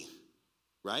city,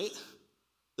 right?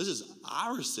 This is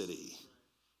our city.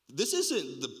 This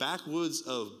isn't the backwoods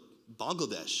of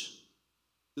Bangladesh.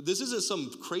 This isn't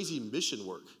some crazy mission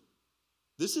work.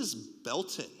 This is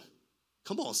Belton.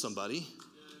 Come on, somebody,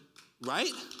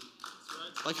 right?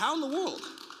 Like, how in the world?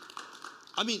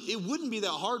 I mean, it wouldn't be that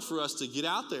hard for us to get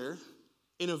out there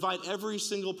and invite every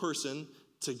single person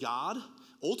to God.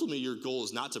 Ultimately, your goal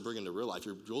is not to bring them to Real Life.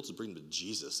 Your goal is to bring them to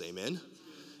Jesus, amen?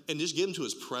 And just get them to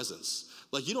his presence.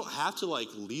 Like, you don't have to, like,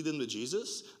 lead them to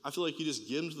Jesus. I feel like you just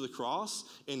get them to the cross,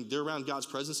 and they're around God's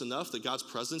presence enough that God's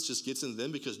presence just gets in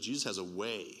them, because Jesus has a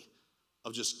way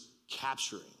of just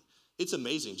capturing. It's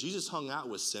amazing. Jesus hung out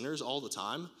with sinners all the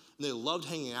time, and they loved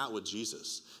hanging out with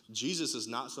Jesus. Jesus is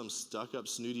not some stuck-up,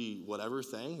 snooty whatever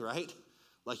thing, right?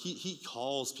 Like, he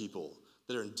calls people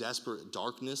that are in desperate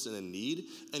darkness and in need,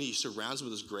 and he surrounds them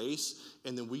with his grace,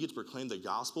 and then we get to proclaim the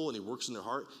gospel, and he works in their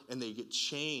heart, and they get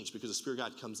changed because the Spirit of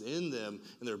God comes in them,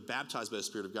 and they're baptized by the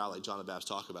Spirit of God, like John the Baptist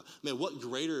talked about. Man, what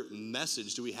greater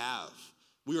message do we have?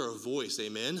 We are a voice,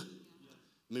 amen?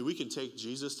 I mean, we can take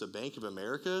Jesus to Bank of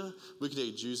America. We can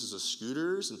take Jesus to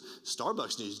Scooters, and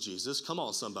Starbucks needs Jesus. Come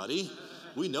on, somebody.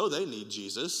 We know they need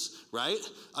Jesus, right?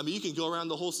 I mean, you can go around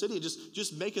the whole city and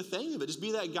just make a thing of it. Just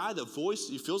be that guy, the voice.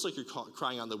 It feels like you're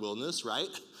crying out in the wilderness, right?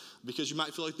 Because you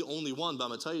might feel like the only one, but I'm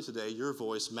going to tell you today, your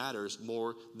voice matters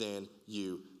more than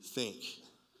you think.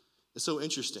 It's so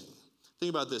interesting. Think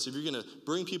about this. If you're going to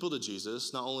bring people to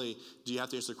Jesus, not only do you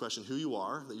have to answer the question who you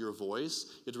are, that you're a voice,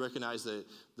 you have to recognize that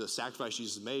the sacrifice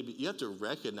Jesus made, but you have to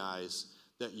recognize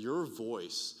that your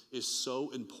voice is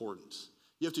so important.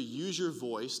 You have to use your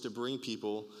voice to bring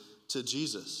people to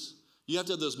Jesus. You have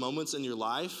to have those moments in your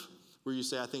life where you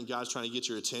say, I think God's trying to get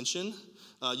your attention.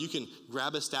 You can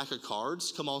grab a stack of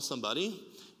cards, come on, somebody,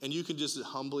 and you can just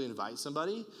humbly invite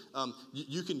somebody.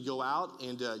 You can go out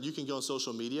and you can go on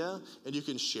social media and you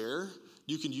can share.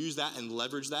 You can use that and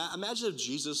leverage that. Imagine if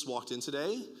Jesus walked in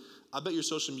today. I bet your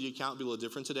social media account would be a little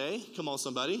different today. Come on,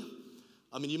 somebody.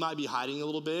 I mean, you might be hiding a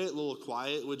little bit, a little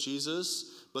quiet with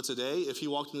Jesus. But today, if he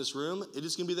walked in this room, it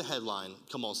is going to be the headline.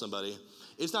 Come on, somebody.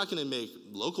 It's not going to make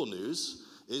local news.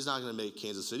 It's not going to make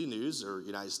Kansas City news or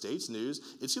United States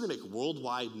news. It's going to make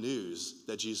worldwide news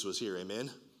that Jesus was here. Amen?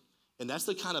 And that's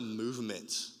the kind of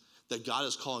movement that God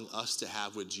is calling us to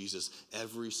have with Jesus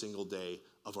every single day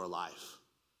of our life.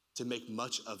 To make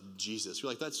much of Jesus.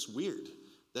 You're like, that's weird.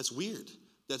 That's weird.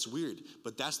 That's weird.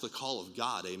 But that's the call of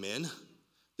God. Amen?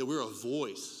 That we're a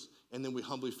voice. And then we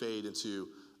humbly fade into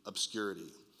obscurity.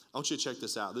 I want you to check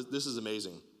this out. This is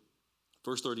amazing.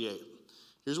 Verse 38.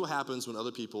 Here's what happens when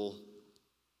other people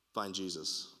find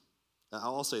Jesus.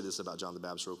 I'll say this about John the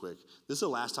Baptist real quick. This is the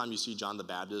last time you see John the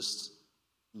Baptist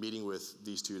meeting with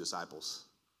these 2 disciples.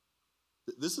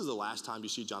 This is the last time you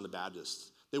see John the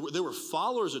Baptist. They were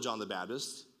followers of John the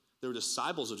Baptist. They were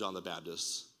disciples of John the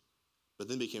Baptist, but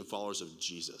then became followers of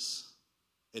Jesus.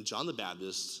 And John the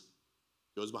Baptist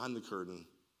goes behind the curtain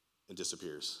and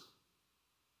disappears.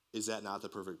 Is that not the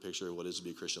perfect picture of what it is to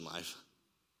be a Christian life?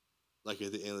 Like,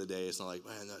 at the end of the day, it's not like,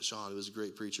 man, that Sean was a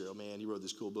great preacher. Oh, man, he wrote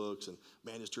these cool books, and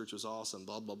man, his church was awesome,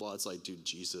 blah, blah, blah. It's like, dude,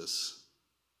 Jesus.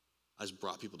 I just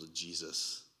brought people to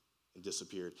Jesus and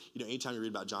disappeared. You know, anytime you read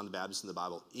about John the Baptist in the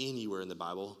Bible, anywhere in the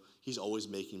Bible, he's always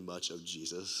making much of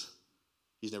Jesus.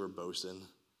 He's never boasting,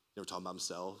 never talking about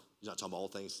himself. He's not talking about all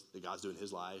things that God's doing in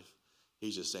his life.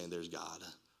 He's just saying, there's God.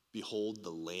 Behold the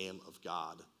Lamb of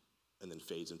God, and then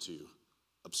fades into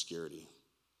obscurity.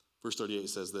 Verse 38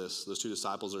 says this. Those 2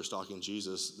 disciples are stalking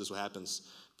Jesus. This is what happens.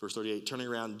 Verse 38, turning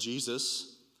around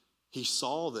Jesus, he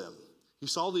saw them. He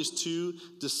saw these 2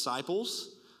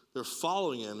 disciples. They're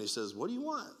following him. He says, what do you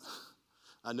want?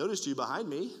 I noticed you behind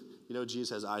me. You know,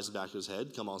 Jesus has eyes in the back of his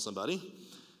head. Come on, somebody.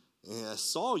 And I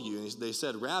saw you. And they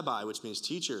said, Rabbi, which means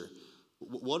teacher,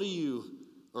 where are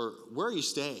you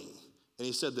staying? And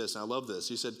he said this, and I love this.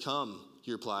 He said, come,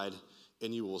 he replied,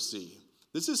 and you will see.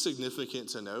 This is significant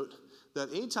to note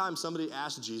that anytime somebody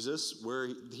asks Jesus where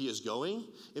he is going,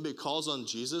 and it calls on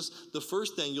Jesus, the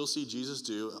first thing you'll see Jesus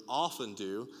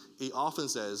he often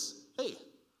says, hey,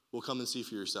 Well, come and see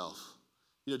for yourself.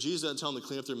 You know, Jesus doesn't tell them to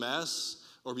clean up their mess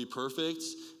or be perfect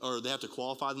or they have to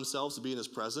qualify themselves to be in his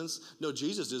presence. No,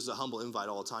 Jesus does a humble invite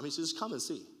all the time. He says, just come and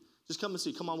see. Just come and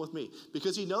see. Come on with me.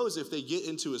 Because he knows if they get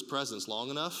into his presence long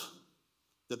enough,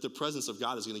 that the presence of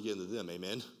God is going to get into them.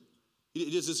 Amen?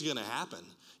 It's just going to happen.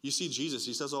 You see Jesus,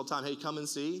 he says all the time, hey, come and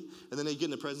see. And then they get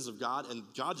in the presence of God, and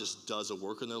God just does a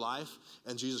work in their life.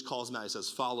 And Jesus calls them out. He says,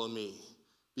 follow me.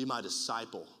 Be my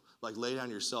disciple. Like, lay down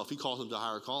yourself. He calls them to a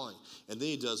higher calling. And then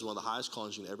he does one of the highest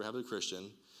callings you can ever have as a Christian.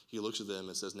 He looks at them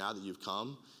and says, now that you've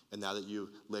come, and now that you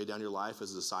lay down your life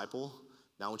as a disciple,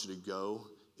 now I want you to go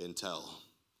and tell.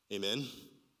 Amen?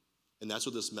 And that's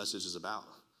what this message is about.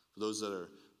 For those that are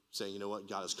saying, you know what,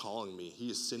 God is calling me. He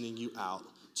is sending you out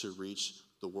to reach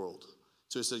the world.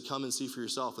 So he said, come and see for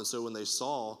yourself. And so when they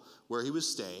saw where he was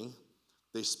staying,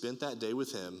 they spent that day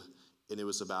with him, and it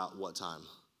was about what time?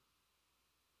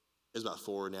 It was about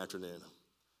 4 in the afternoon.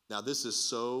 Now, this is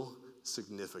so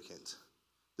significant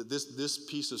that this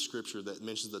piece of scripture that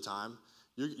mentions the time,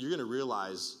 you're going to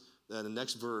realize that in the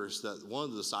next verse that one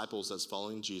of the disciples that's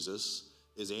following Jesus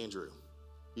is Andrew.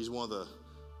 He's one of the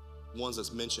ones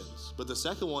that's mentioned. But the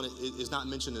second one is not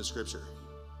mentioned in scripture.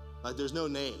 Like, there's no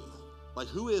name. Like,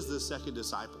 who is this second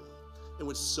disciple? And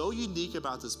what's so unique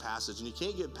about this passage, and you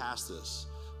can't get past this,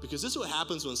 because this is what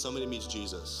happens when somebody meets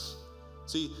Jesus.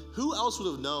 See, who else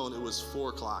would have known it was 4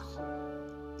 o'clock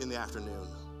in the afternoon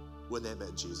when they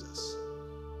met Jesus?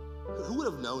 Who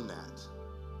would have known that?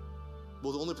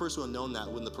 Well, the only person who would have known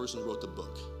that was the person who wrote the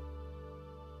book.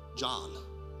 John.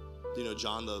 You know,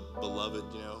 John the beloved,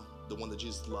 you know, the one that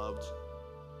Jesus loved.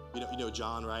 You know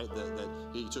John, right? That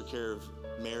he took care of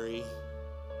Mary,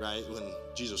 right? When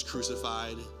Jesus was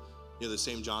crucified. You know, the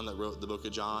same John that wrote the book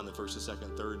of John, the 1st and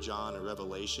 2nd, 3rd John, and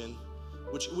Revelation.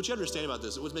 What you understand about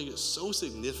this, what makes it so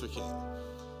significant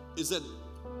is that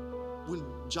when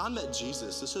John met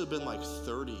Jesus, this would have been like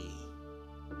 30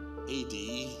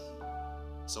 AD,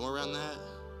 somewhere around that.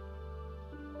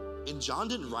 And John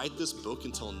didn't write this book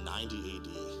until 90 AD.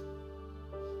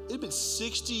 It had been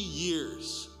 60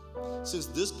 years since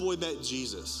this boy met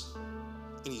Jesus,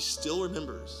 and he still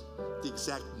remembers the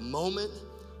exact moment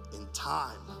in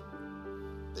time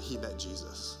that he met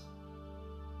Jesus.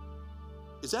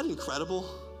 Is that incredible?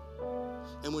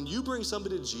 And when you bring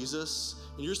somebody to Jesus,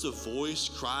 and you're just a voice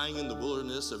crying in the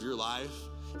wilderness of your life,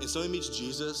 and somebody meets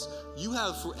Jesus, you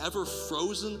have forever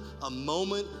frozen a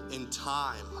moment in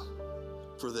time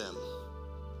for them.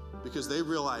 Because they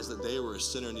realized that they were a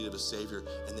sinner in need of a Savior,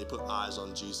 and they put eyes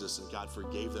on Jesus, and God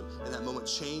forgave them, and that moment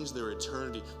changed their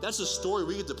eternity. That's a story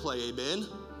we get to play, amen?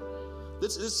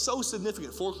 This is so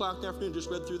significant. 4 o'clock in the afternoon,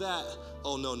 just read through that.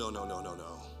 Oh, no.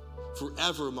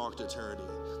 Forever marked eternity.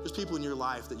 There's people in your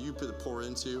life that you could pour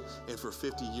into, and for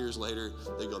 50 years later,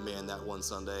 they go, man, that one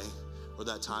Sunday, or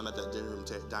that time at that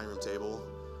dining room table,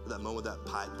 or that moment that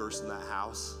pipe burst in that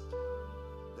house,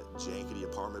 that jankety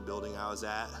apartment building I was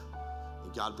at,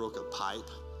 and God broke a pipe,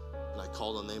 and I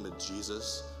called on the name of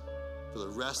Jesus. For the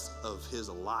rest of his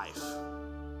life,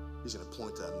 he's going to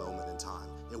point to that moment in time.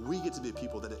 And we get to be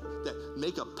people that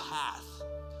make a path,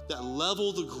 that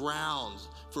level the ground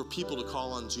for people to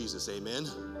call on Jesus, amen?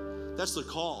 That's the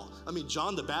call. I mean,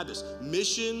 John the Baptist,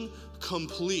 mission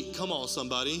complete. Come on,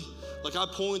 somebody. Like, I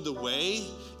pointed the way,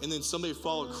 and then somebody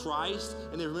followed Christ,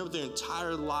 and they remembered their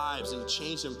entire lives, and he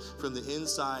changed them from the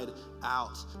inside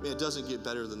out. Man, it doesn't get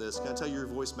better than this. Can I tell you, your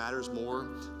voice matters more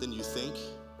than you think?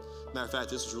 Matter of fact,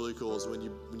 this is really cool, is when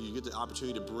you get the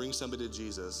opportunity to bring somebody to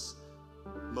Jesus,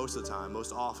 most of the time,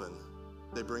 most often,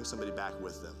 they bring somebody back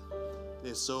with them. And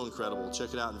it's so incredible.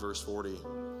 Check it out in verse 40.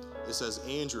 It says,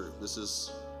 Andrew, this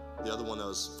is the other one that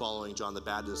was following John the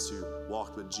Baptist who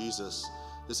walked with Jesus.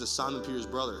 This is Simon Peter's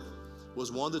brother,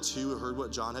 was one of the two who heard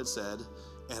what John had said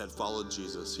and had followed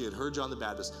Jesus. He had heard John the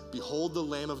Baptist, behold the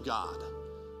Lamb of God,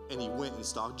 and he went and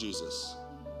stalked Jesus.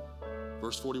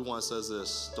 Verse 41 says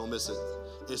this, don't miss it.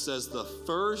 It says the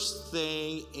first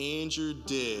thing Andrew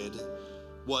did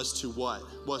was to what?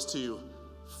 Was to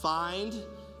find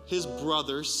his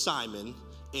brother Simon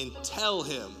and tell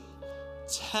him,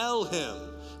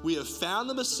 we have found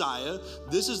the Messiah,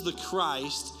 this is the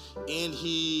Christ, and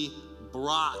he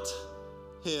brought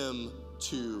him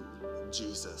to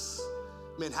Jesus.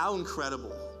 Man, how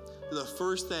incredible. The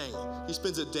first thing, he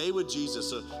spends a day with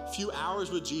Jesus, a few hours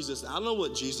with Jesus. I don't know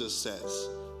what Jesus says.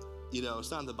 You know,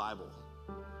 it's not in the Bible.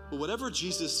 But whatever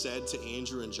Jesus said to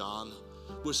Andrew and John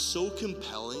was so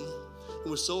compelling and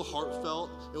was so heartfelt,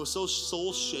 it was so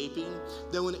soul-shaping,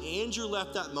 that when Andrew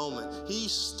left that moment, he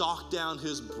stalked down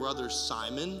his brother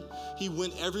Simon. He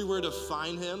went everywhere to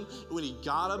find him. And when he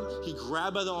got him, he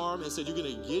grabbed by the arm and said, "You're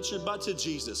gonna get your butt to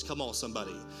Jesus. Come on,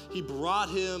 somebody." He brought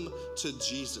him to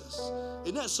Jesus.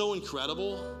 Isn't that so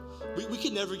incredible? We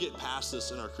can never get past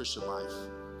this in our Christian life,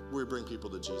 where we bring people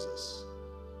to Jesus.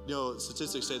 You know,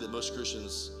 statistics say that most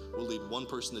Christians will lead one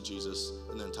person to Jesus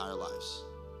in their entire lives.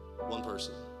 One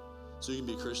person. So you can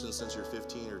be a Christian since you're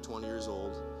 15 or 20 years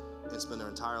old and spend their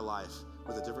entire life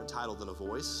with a different title than a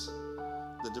voice,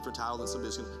 the different title than somebody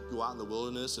who's going to go out in the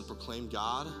wilderness and proclaim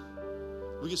God.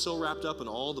 We get so wrapped up in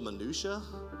all the minutia,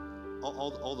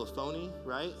 all the phony,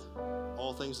 right?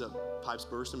 All things that pipes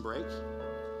burst and break,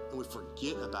 and we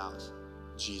forget about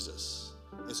Jesus.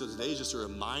 And so today is just a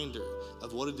reminder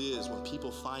of what it is when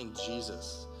people find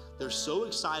Jesus. They're so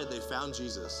excited they found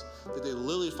Jesus that they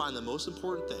literally find the most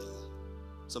important thing,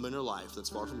 something in their life that's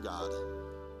far from God,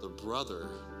 their brother,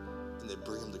 and they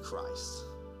bring him to Christ.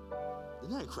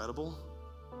 Isn't that incredible?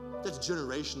 That's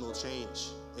generational change.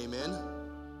 Amen?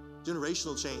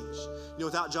 Generational change. You know,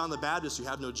 without John the Baptist, you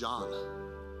have no John,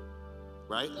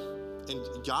 right?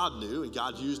 And God knew, and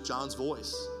God used John's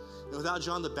voice. And without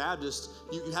John the Baptist,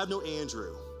 you have no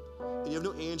Andrew. And you have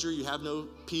no Andrew, you have no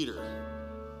Peter,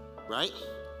 right?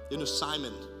 You have no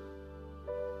Simon.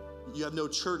 You have no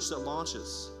church that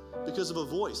launches because of a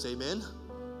voice, amen?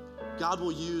 God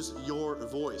will use your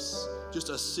voice, just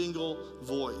a single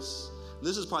voice. And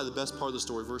this is probably the best part of the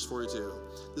story, verse 42.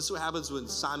 This is what happens when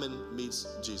Simon meets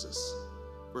Jesus.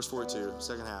 Verse 42,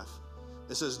 second half.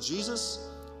 It says, Jesus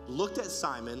looked at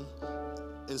Simon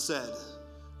and said,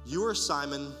 "You are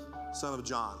Simon, son of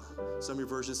John." Some of your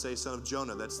versions say son of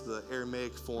Jonah. That's the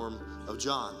Aramaic form of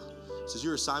John. It says,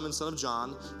 "You are Simon, son of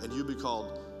John, and you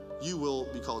will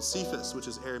be called Cephas," which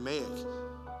is Aramaic,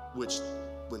 which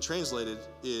when translated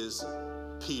is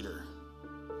Peter.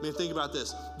 I mean, think about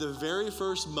this. The very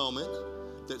first moment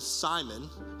that Simon,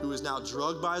 who is now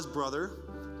drugged by his brother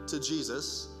to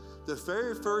Jesus, the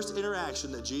very first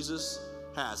interaction that Jesus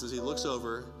has is he looks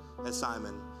over at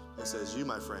Simon and says, "You,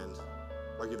 my friend,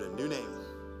 are given a new name.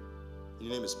 And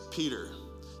your name is Peter,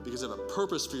 because I have a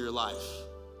purpose for your life.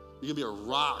 You're gonna be a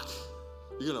rock.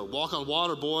 You're gonna walk on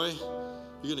water, boy.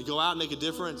 You're gonna go out and make a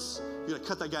difference. You're gonna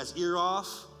cut that guy's ear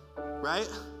off, right?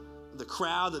 The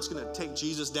crowd that's gonna take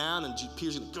Jesus down and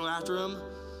Peter's gonna go after him.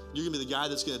 You're gonna be the guy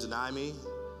that's gonna deny me.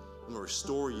 I'm gonna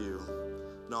restore you.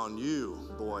 And on you,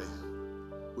 boy,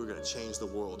 we're gonna change the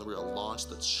world and we're gonna launch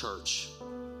the church."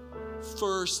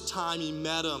 First time he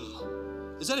met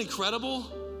him. Is that incredible?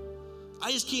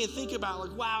 I just can't think about,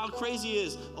 like, wow, how crazy it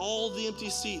is. All the empty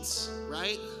seats,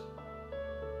 right?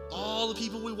 All the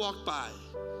people we walk by.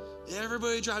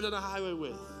 Everybody we drive down the highway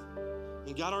with.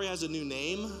 And God already has a new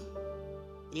name,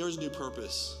 and he already has a new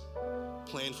purpose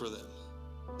planned for them.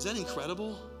 Is that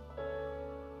incredible?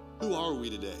 Who are we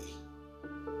today?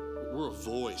 We're a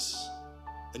voice,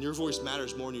 and your voice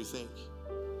matters more than you think.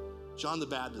 John the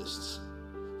Baptist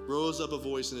rose up a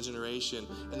voice in a generation,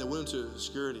 and then went into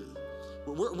obscurity.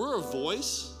 We're a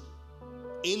voice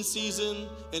in season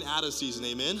and out of season,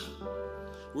 amen?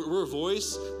 We're a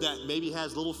voice that maybe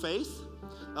has little faith.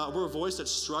 We're a voice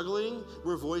that's struggling.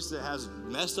 We're a voice that has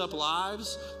messed up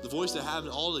lives. The voice that have it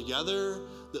all together.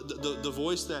 The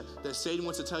voice that Satan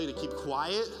wants to tell you to keep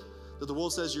quiet. That the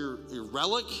world says you're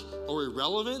relic or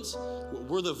irrelevant.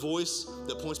 We're the voice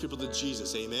that points people to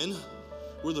Jesus, amen?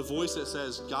 We're the voice that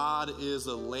says God is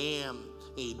the Lamb.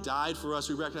 And he died for us.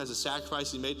 We recognize the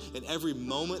sacrifice he made. And every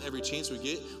moment, every chance we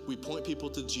get, we point people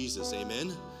to Jesus.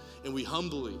 Amen? And we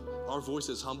humbly, our voice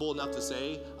is humble enough to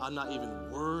say, "I'm not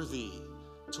even worthy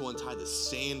to untie the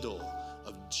sandal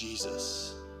of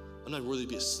Jesus. I'm not worthy to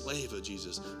be a slave of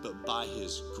Jesus, but by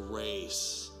his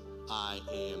grace, I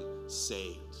am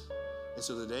saved." And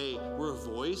so today, we're a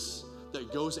voice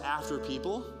that goes after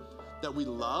people that we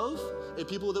love and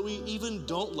people that we even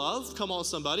don't love. Come on,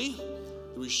 somebody.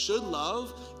 That we should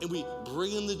love, and we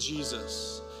bring them to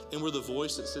Jesus. And we're the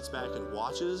voice that sits back and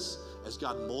watches as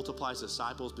God multiplies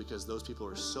disciples because those people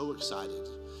are so excited.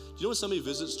 Do you know when somebody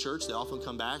visits church, they often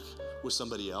come back with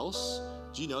somebody else?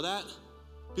 Do you know that?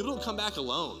 People don't come back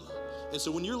alone. And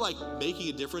so when you're like making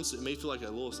a difference, it may feel like a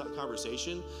little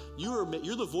conversation. You're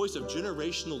the voice of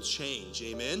generational change,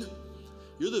 amen?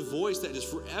 You're the voice that just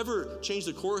forever changed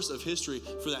the course of history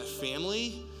for that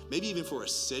family, maybe even for a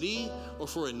city or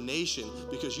for a nation,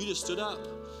 because you just stood up.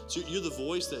 So you're the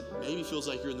voice that maybe feels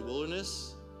like you're in the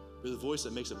wilderness. You're the voice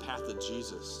that makes a path to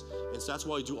Jesus. And so that's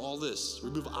why we do all this,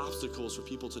 remove obstacles for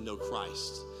people to know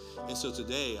Christ. And so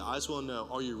today, I just want to know,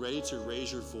 are you ready to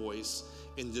raise your voice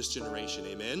in this generation?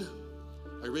 Amen?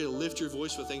 Are you ready to lift your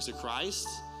voice for things to Christ?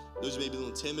 Those who may be a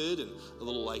little timid and a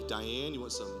little like Diane, you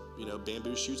want some,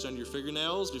 bamboo shoots under your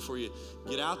fingernails before you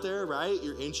get out there, right?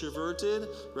 You're introverted,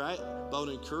 right? But I would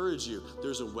encourage you,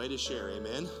 there's a way to share,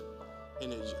 amen?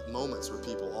 And it's moments where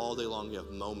people all day long, you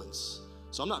have moments.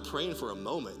 So I'm not praying for a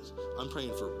moment. I'm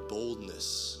praying for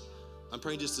boldness. I'm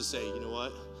praying just to say, you know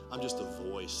what? I'm just a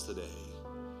voice today.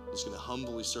 I'm just going to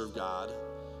humbly serve God.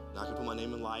 I'm not going to put my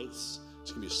name in lights. I'm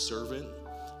just going to be a servant.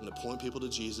 I'm going to point people to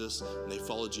Jesus, and they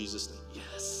follow Jesus, and they,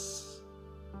 yes.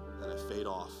 And then I fade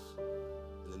off,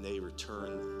 and then they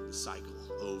return the cycle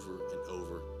over and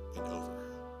over and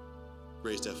over.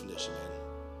 Greatest definition, man.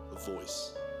 A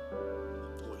voice.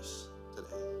 A voice today.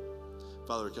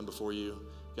 Father, we come before you.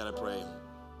 God, I pray,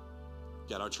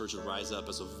 God, our church would rise up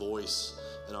as a voice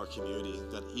in our community.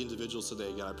 God, individuals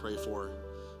today, God, I pray for,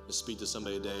 to speak to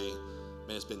somebody today,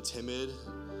 man, it's been timid,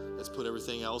 that's put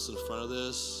everything else in front of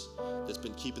this, that's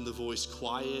been keeping the voice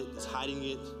quiet, that's hiding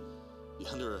it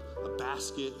under a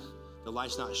basket, their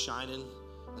light's not shining.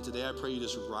 And today I pray you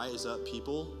just rise up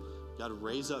people. God,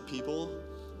 raise up people,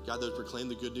 God, that would proclaim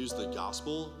the good news of the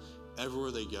gospel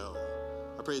everywhere they go.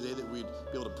 I pray today that we'd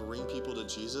be able to bring people to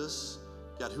Jesus.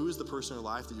 God, who is the person in our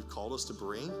life that you've called us to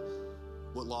bring?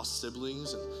 What lost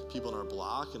siblings and people in our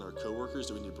block and our coworkers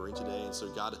do we need to bring today? And so,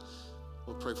 God,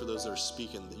 we'll pray for those that you're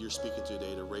speaking to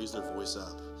today, to raise their voice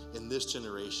up in this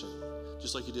generation,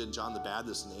 just like you did in John the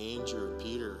Baptist and Andrew and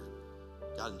Peter,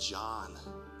 God, and John.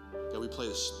 God, we play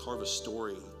this part of a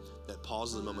story that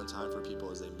pauses a moment in time for people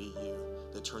as they meet you,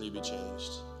 that eternity be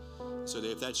changed. So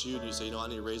today, if that's you and you say, I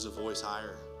need to raise a voice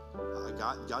higher,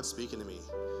 God's speaking to me.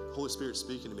 Holy Spirit's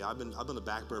speaking to me. I've been the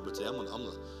back burner, but today I'm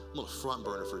on the front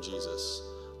burner for Jesus.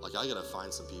 Like, I gotta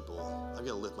find some people. I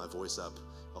gotta lift my voice up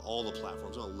on all the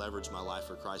platforms. I'm gonna leverage my life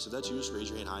for Christ. If that's you, just raise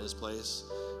your hand high in this place.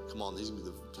 Come on,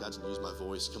 God's gonna use my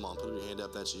voice. Come on, put your hand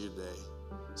up. That's you today.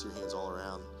 See your hands all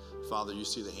around. Father, you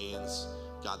see the hands.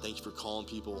 God, thank you for calling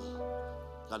people.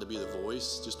 God, to be the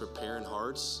voice, just preparing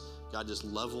hearts. God, just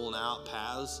leveling out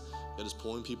paths. God, just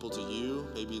pulling people to you.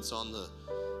 Maybe it's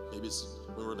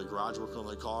when we're in the garage working on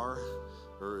the car,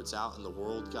 or it's out in the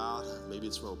world, God. Maybe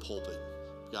it's from a pulpit.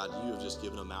 God, you have just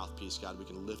given a mouthpiece, God. We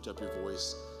can lift up your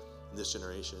voice in this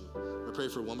generation. I pray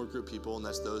for one more group of people, and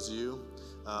that's those of you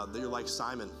that you're like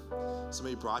Simon.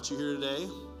 Somebody brought you here today.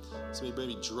 Somebody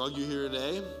maybe drug you here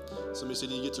today. Somebody said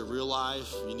you get to real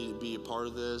life. You need to be a part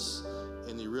of this.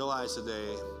 And you realize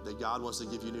today that God wants to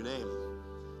give you a new name.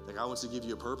 That God wants to give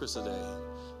you a purpose today.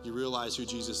 You realize who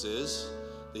Jesus is.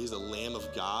 That he's the Lamb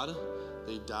of God, that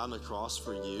he died on the cross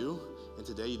for you, and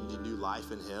today you need new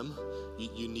life in him.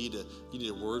 You need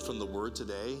a word from the Word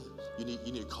today. You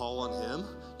need to call on him.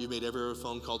 You've made every other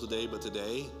phone call today, but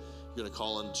today you're going to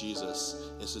call on Jesus.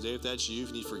 And so today, if that's you, if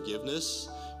you need forgiveness,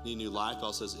 you need new life, the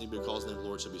Bible says anybody who calls the name of the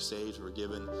Lord shall be saved,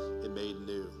 forgiven, and made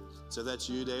new. So if that's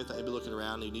you today, if anybody looking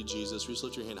around and you need Jesus, just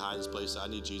lift your hand high in this place. I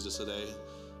need Jesus today.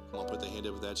 Come on, put the hand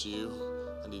up if that's you.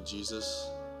 I need Jesus.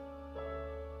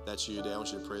 That's you today. I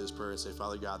want you to pray this prayer and say,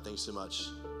 Father God, thanks so much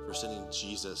for sending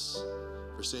Jesus,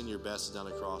 for sending your best down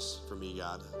the cross for me,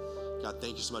 God. God,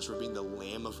 thank you so much for being the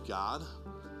Lamb of God.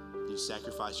 You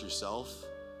sacrifice yourself.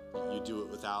 You do it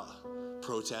without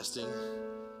protesting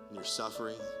and you're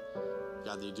suffering.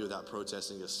 God, that you do it without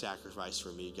protesting a sacrifice for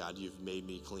me. God, you've made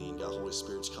me clean. God, Holy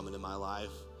Spirit's coming in my life.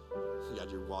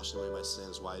 God, you're washing away my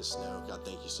sins white as snow. God,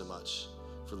 thank you so much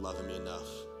for loving me enough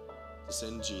to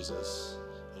send Jesus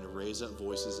and raise up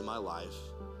voices in my life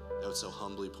that would so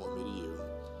humbly point me to you.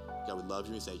 God, we love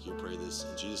you and thank you. Pray this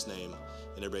in Jesus' name.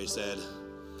 And everybody said,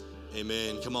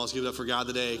 amen. Come on, let's give it up for God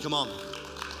today. Come on.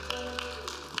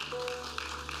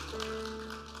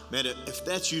 Man, if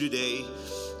that's you today,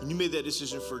 and you made that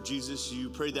decision for Jesus, you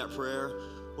prayed that prayer,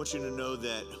 I want you to know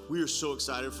that we are so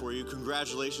excited for you.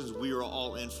 Congratulations, we are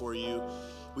all in for you.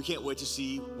 We can't wait to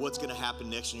see what's going to happen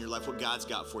next in your life, what God's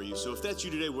got for you. So if that's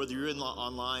you today, whether you're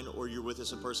online or you're with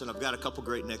us in person, I've got a couple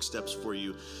great next steps for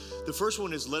you. The first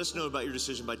one is let us know about your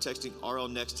decision by texting RL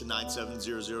Next to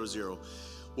 97000.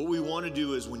 What we want to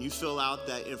do is when you fill out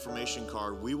that information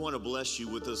card, we want to bless you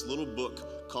with this little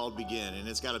book called Begin, and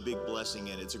it's got a big blessing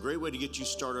in it. It's a great way to get you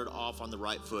started off on the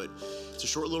right foot. It's a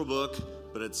short little book,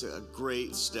 but it's a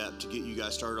great step to get you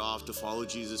guys started off to follow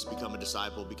Jesus, become a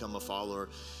disciple, become a follower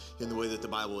in the way that the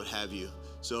Bible would have you.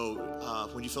 So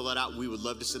when you fill that out, we would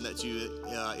love to send that to you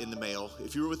in the mail.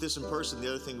 If you were with us in person, the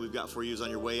other thing we've got for you is on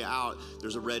your way out,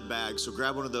 there's a red bag. So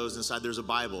grab one of those. Inside there's a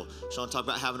Bible. Sean talked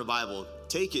about having a Bible.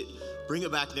 Take it. Bring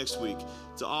it back next week.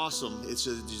 It's awesome. It's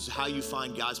just how you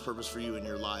find God's purpose for you in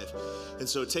your life. And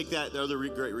so take that. There are other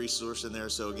great resources in there.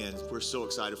 So again, we're so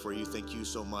excited for you. Thank you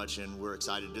so much. And we're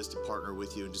excited just to partner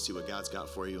with you and to see what God's got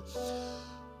for you.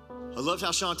 I loved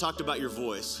how Sean talked about your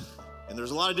voice. And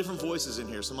there's a lot of different voices in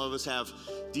here. Some of us have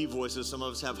deep voices, some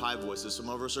of us have high voices, some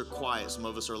of us are quiet, some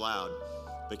of us are loud.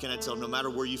 But can I tell, no matter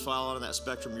where you fall on that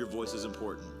spectrum, your voice is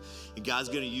important. And God's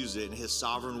gonna use it in his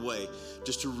sovereign way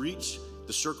just to reach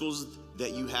the circles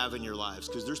that you have in your lives.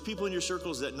 Because there's people in your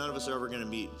circles that none of us are ever gonna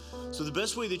meet. So the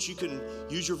best way that you can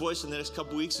use your voice in the next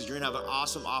couple weeks is you're gonna have an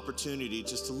awesome opportunity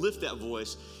just to lift that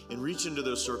voice and reach into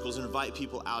those circles and invite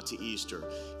people out to Easter.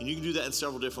 And you can do that in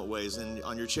several different ways. And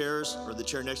on your chairs or the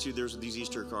chair next to you, there's these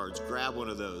Easter cards. Grab one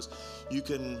of those. You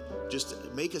can just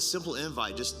make a simple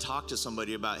invite. Just talk to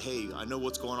somebody about, hey, I know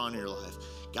what's going on in your life.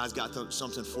 God's got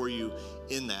something for you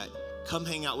in that. Come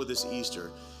hang out with us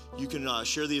Easter. You can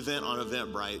share the event on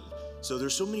Eventbrite. So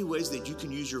there's so many ways that you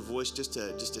can use your voice just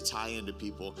to tie into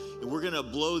people. And we're gonna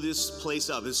blow this place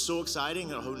up. It's so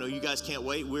exciting. I know you guys can't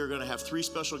wait. We're gonna have 3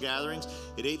 special gatherings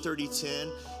at 8:30,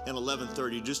 10, and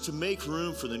 11:30, just to make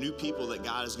room for the new people that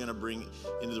God is gonna bring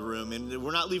into the room. And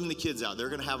we're not leaving the kids out. They're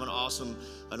gonna have an awesome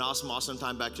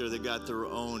time back there. They've got their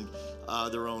own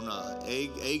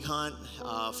egg hunt,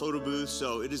 photo booth.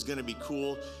 So it is gonna be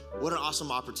cool. What an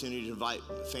awesome opportunity to invite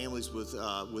families with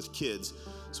kids.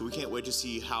 So we can't wait to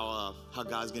see how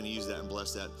God's going to use that and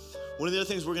bless that. One of the other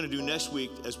things we're going to do next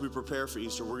week as we prepare for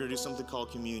Easter, we're going to do something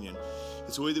called communion.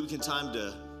 It's a way that we can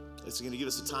it's going to give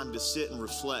us a time to sit and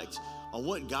reflect on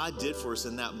what God did for us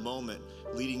in that moment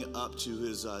leading up to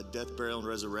his death, burial, and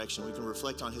resurrection. We can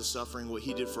reflect on his suffering, what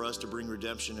he did for us to bring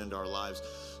redemption into our lives.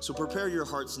 So prepare your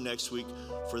hearts next week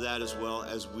for that as well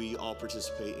as we all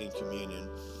participate in communion.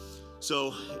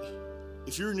 So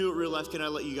if you're new at Real Life, can I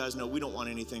let you guys know we don't want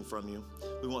anything from you.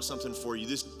 We want something for you.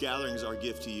 This gathering is our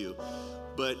gift to you.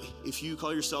 But if you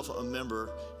call yourself a member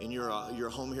and you're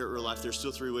home here at Real Life, there's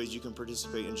still 3 ways you can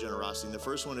participate in generosity. And the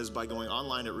first one is by going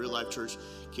online at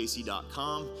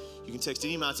reallifechurchkc.com. You can text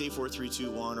any amount to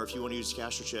 84321, or if you want to use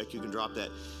cash or check, you can drop that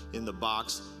in the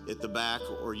box at the back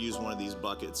or use one of these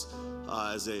buckets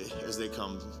as they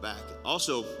come back.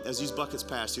 Also, as these buckets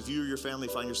pass, if you or your family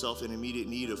find yourself in immediate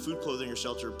need of food, clothing, or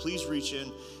shelter, please reach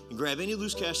in and grab any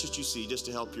loose cash that you see just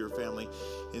to help your family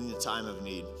in the time of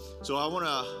need. So I want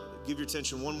to give your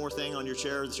attention one more thing on your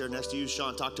chair, the chair next to you.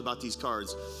 Sean talked about these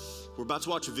cards. We're about to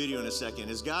watch a video in a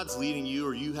second. As God's leading you,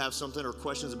 or you have something or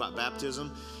questions about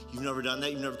baptism, you've never done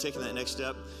that, you've never taken that next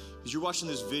step, as you're watching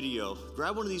this video,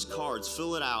 grab one of these cards,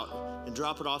 fill it out, and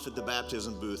drop it off at the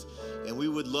baptism booth. And we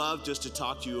would love just to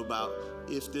talk to you about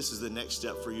if this is the next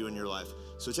step for you in your life.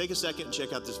 So take a second and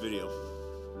check out this video.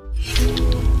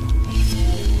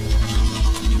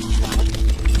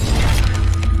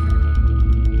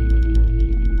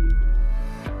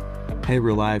 Hey,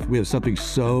 Real Life, we have something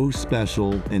so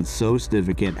special and so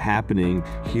significant happening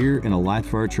here in Alive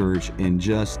for Our Church in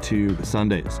just 2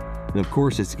 Sundays. And of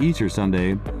course, it's Easter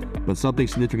Sunday, but something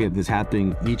significant is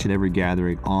happening each and every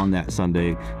gathering on that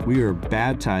Sunday. We are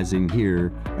baptizing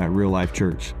here at Real Life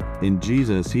Church. And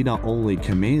Jesus, he not only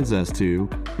commands us to,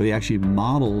 but he actually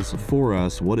models for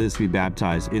us what it is to be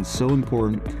baptized. It's so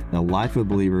important in the life of a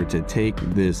believer to take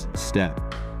this step.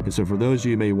 And so for those of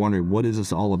you who may wonder, what is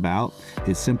this all about?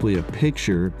 It's simply a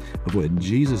picture of what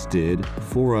Jesus did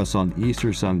for us on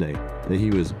Easter Sunday, that he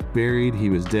was buried,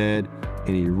 he was dead,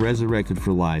 and he resurrected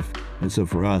for life. And so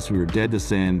for us, we were dead to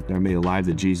sin and are made alive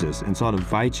to Jesus. And so I'd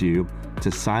invite you to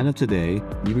sign up today.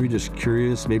 Maybe you're just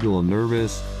curious, maybe a little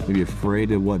nervous, maybe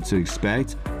afraid of what to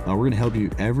expect. We're going to help you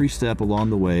every step along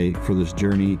the way for this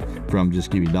journey, from just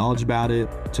giving you knowledge about it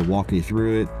to walking you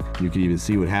through it. You can even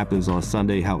see what happens on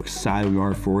Sunday, how excited we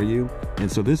are for you.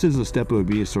 And so this is a step of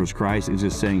obedience towards Christ. It's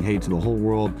just saying, hey, to the whole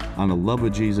world, I'm in love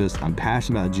with Jesus, I'm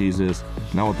passionate about Jesus,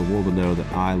 and I want the world to know that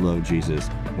I love Jesus.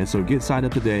 And so get signed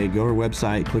up today, go to our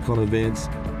website, click on events,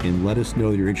 and let us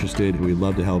know that you're interested, and we'd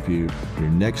love to help you in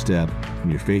your next step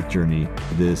in your faith journey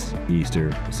this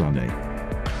Easter Sunday.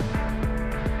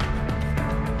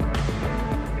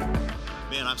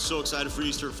 Man, I'm so excited for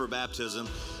Easter, for baptism.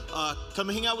 Come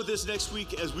hang out with us next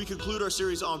week as we conclude our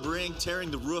series on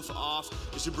tearing the roof off,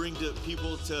 just to bring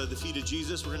people to the feet of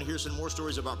Jesus. We're going to hear some more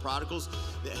stories about prodigals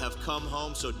that have come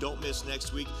home, so don't miss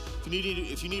next week.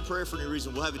 If you need prayer for any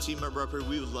reason, we'll have a team member up here.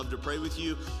 We would love to pray with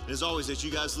you. And as always, as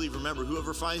you guys leave, remember,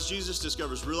 whoever finds Jesus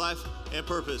discovers real life and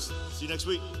purpose. See you next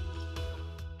week.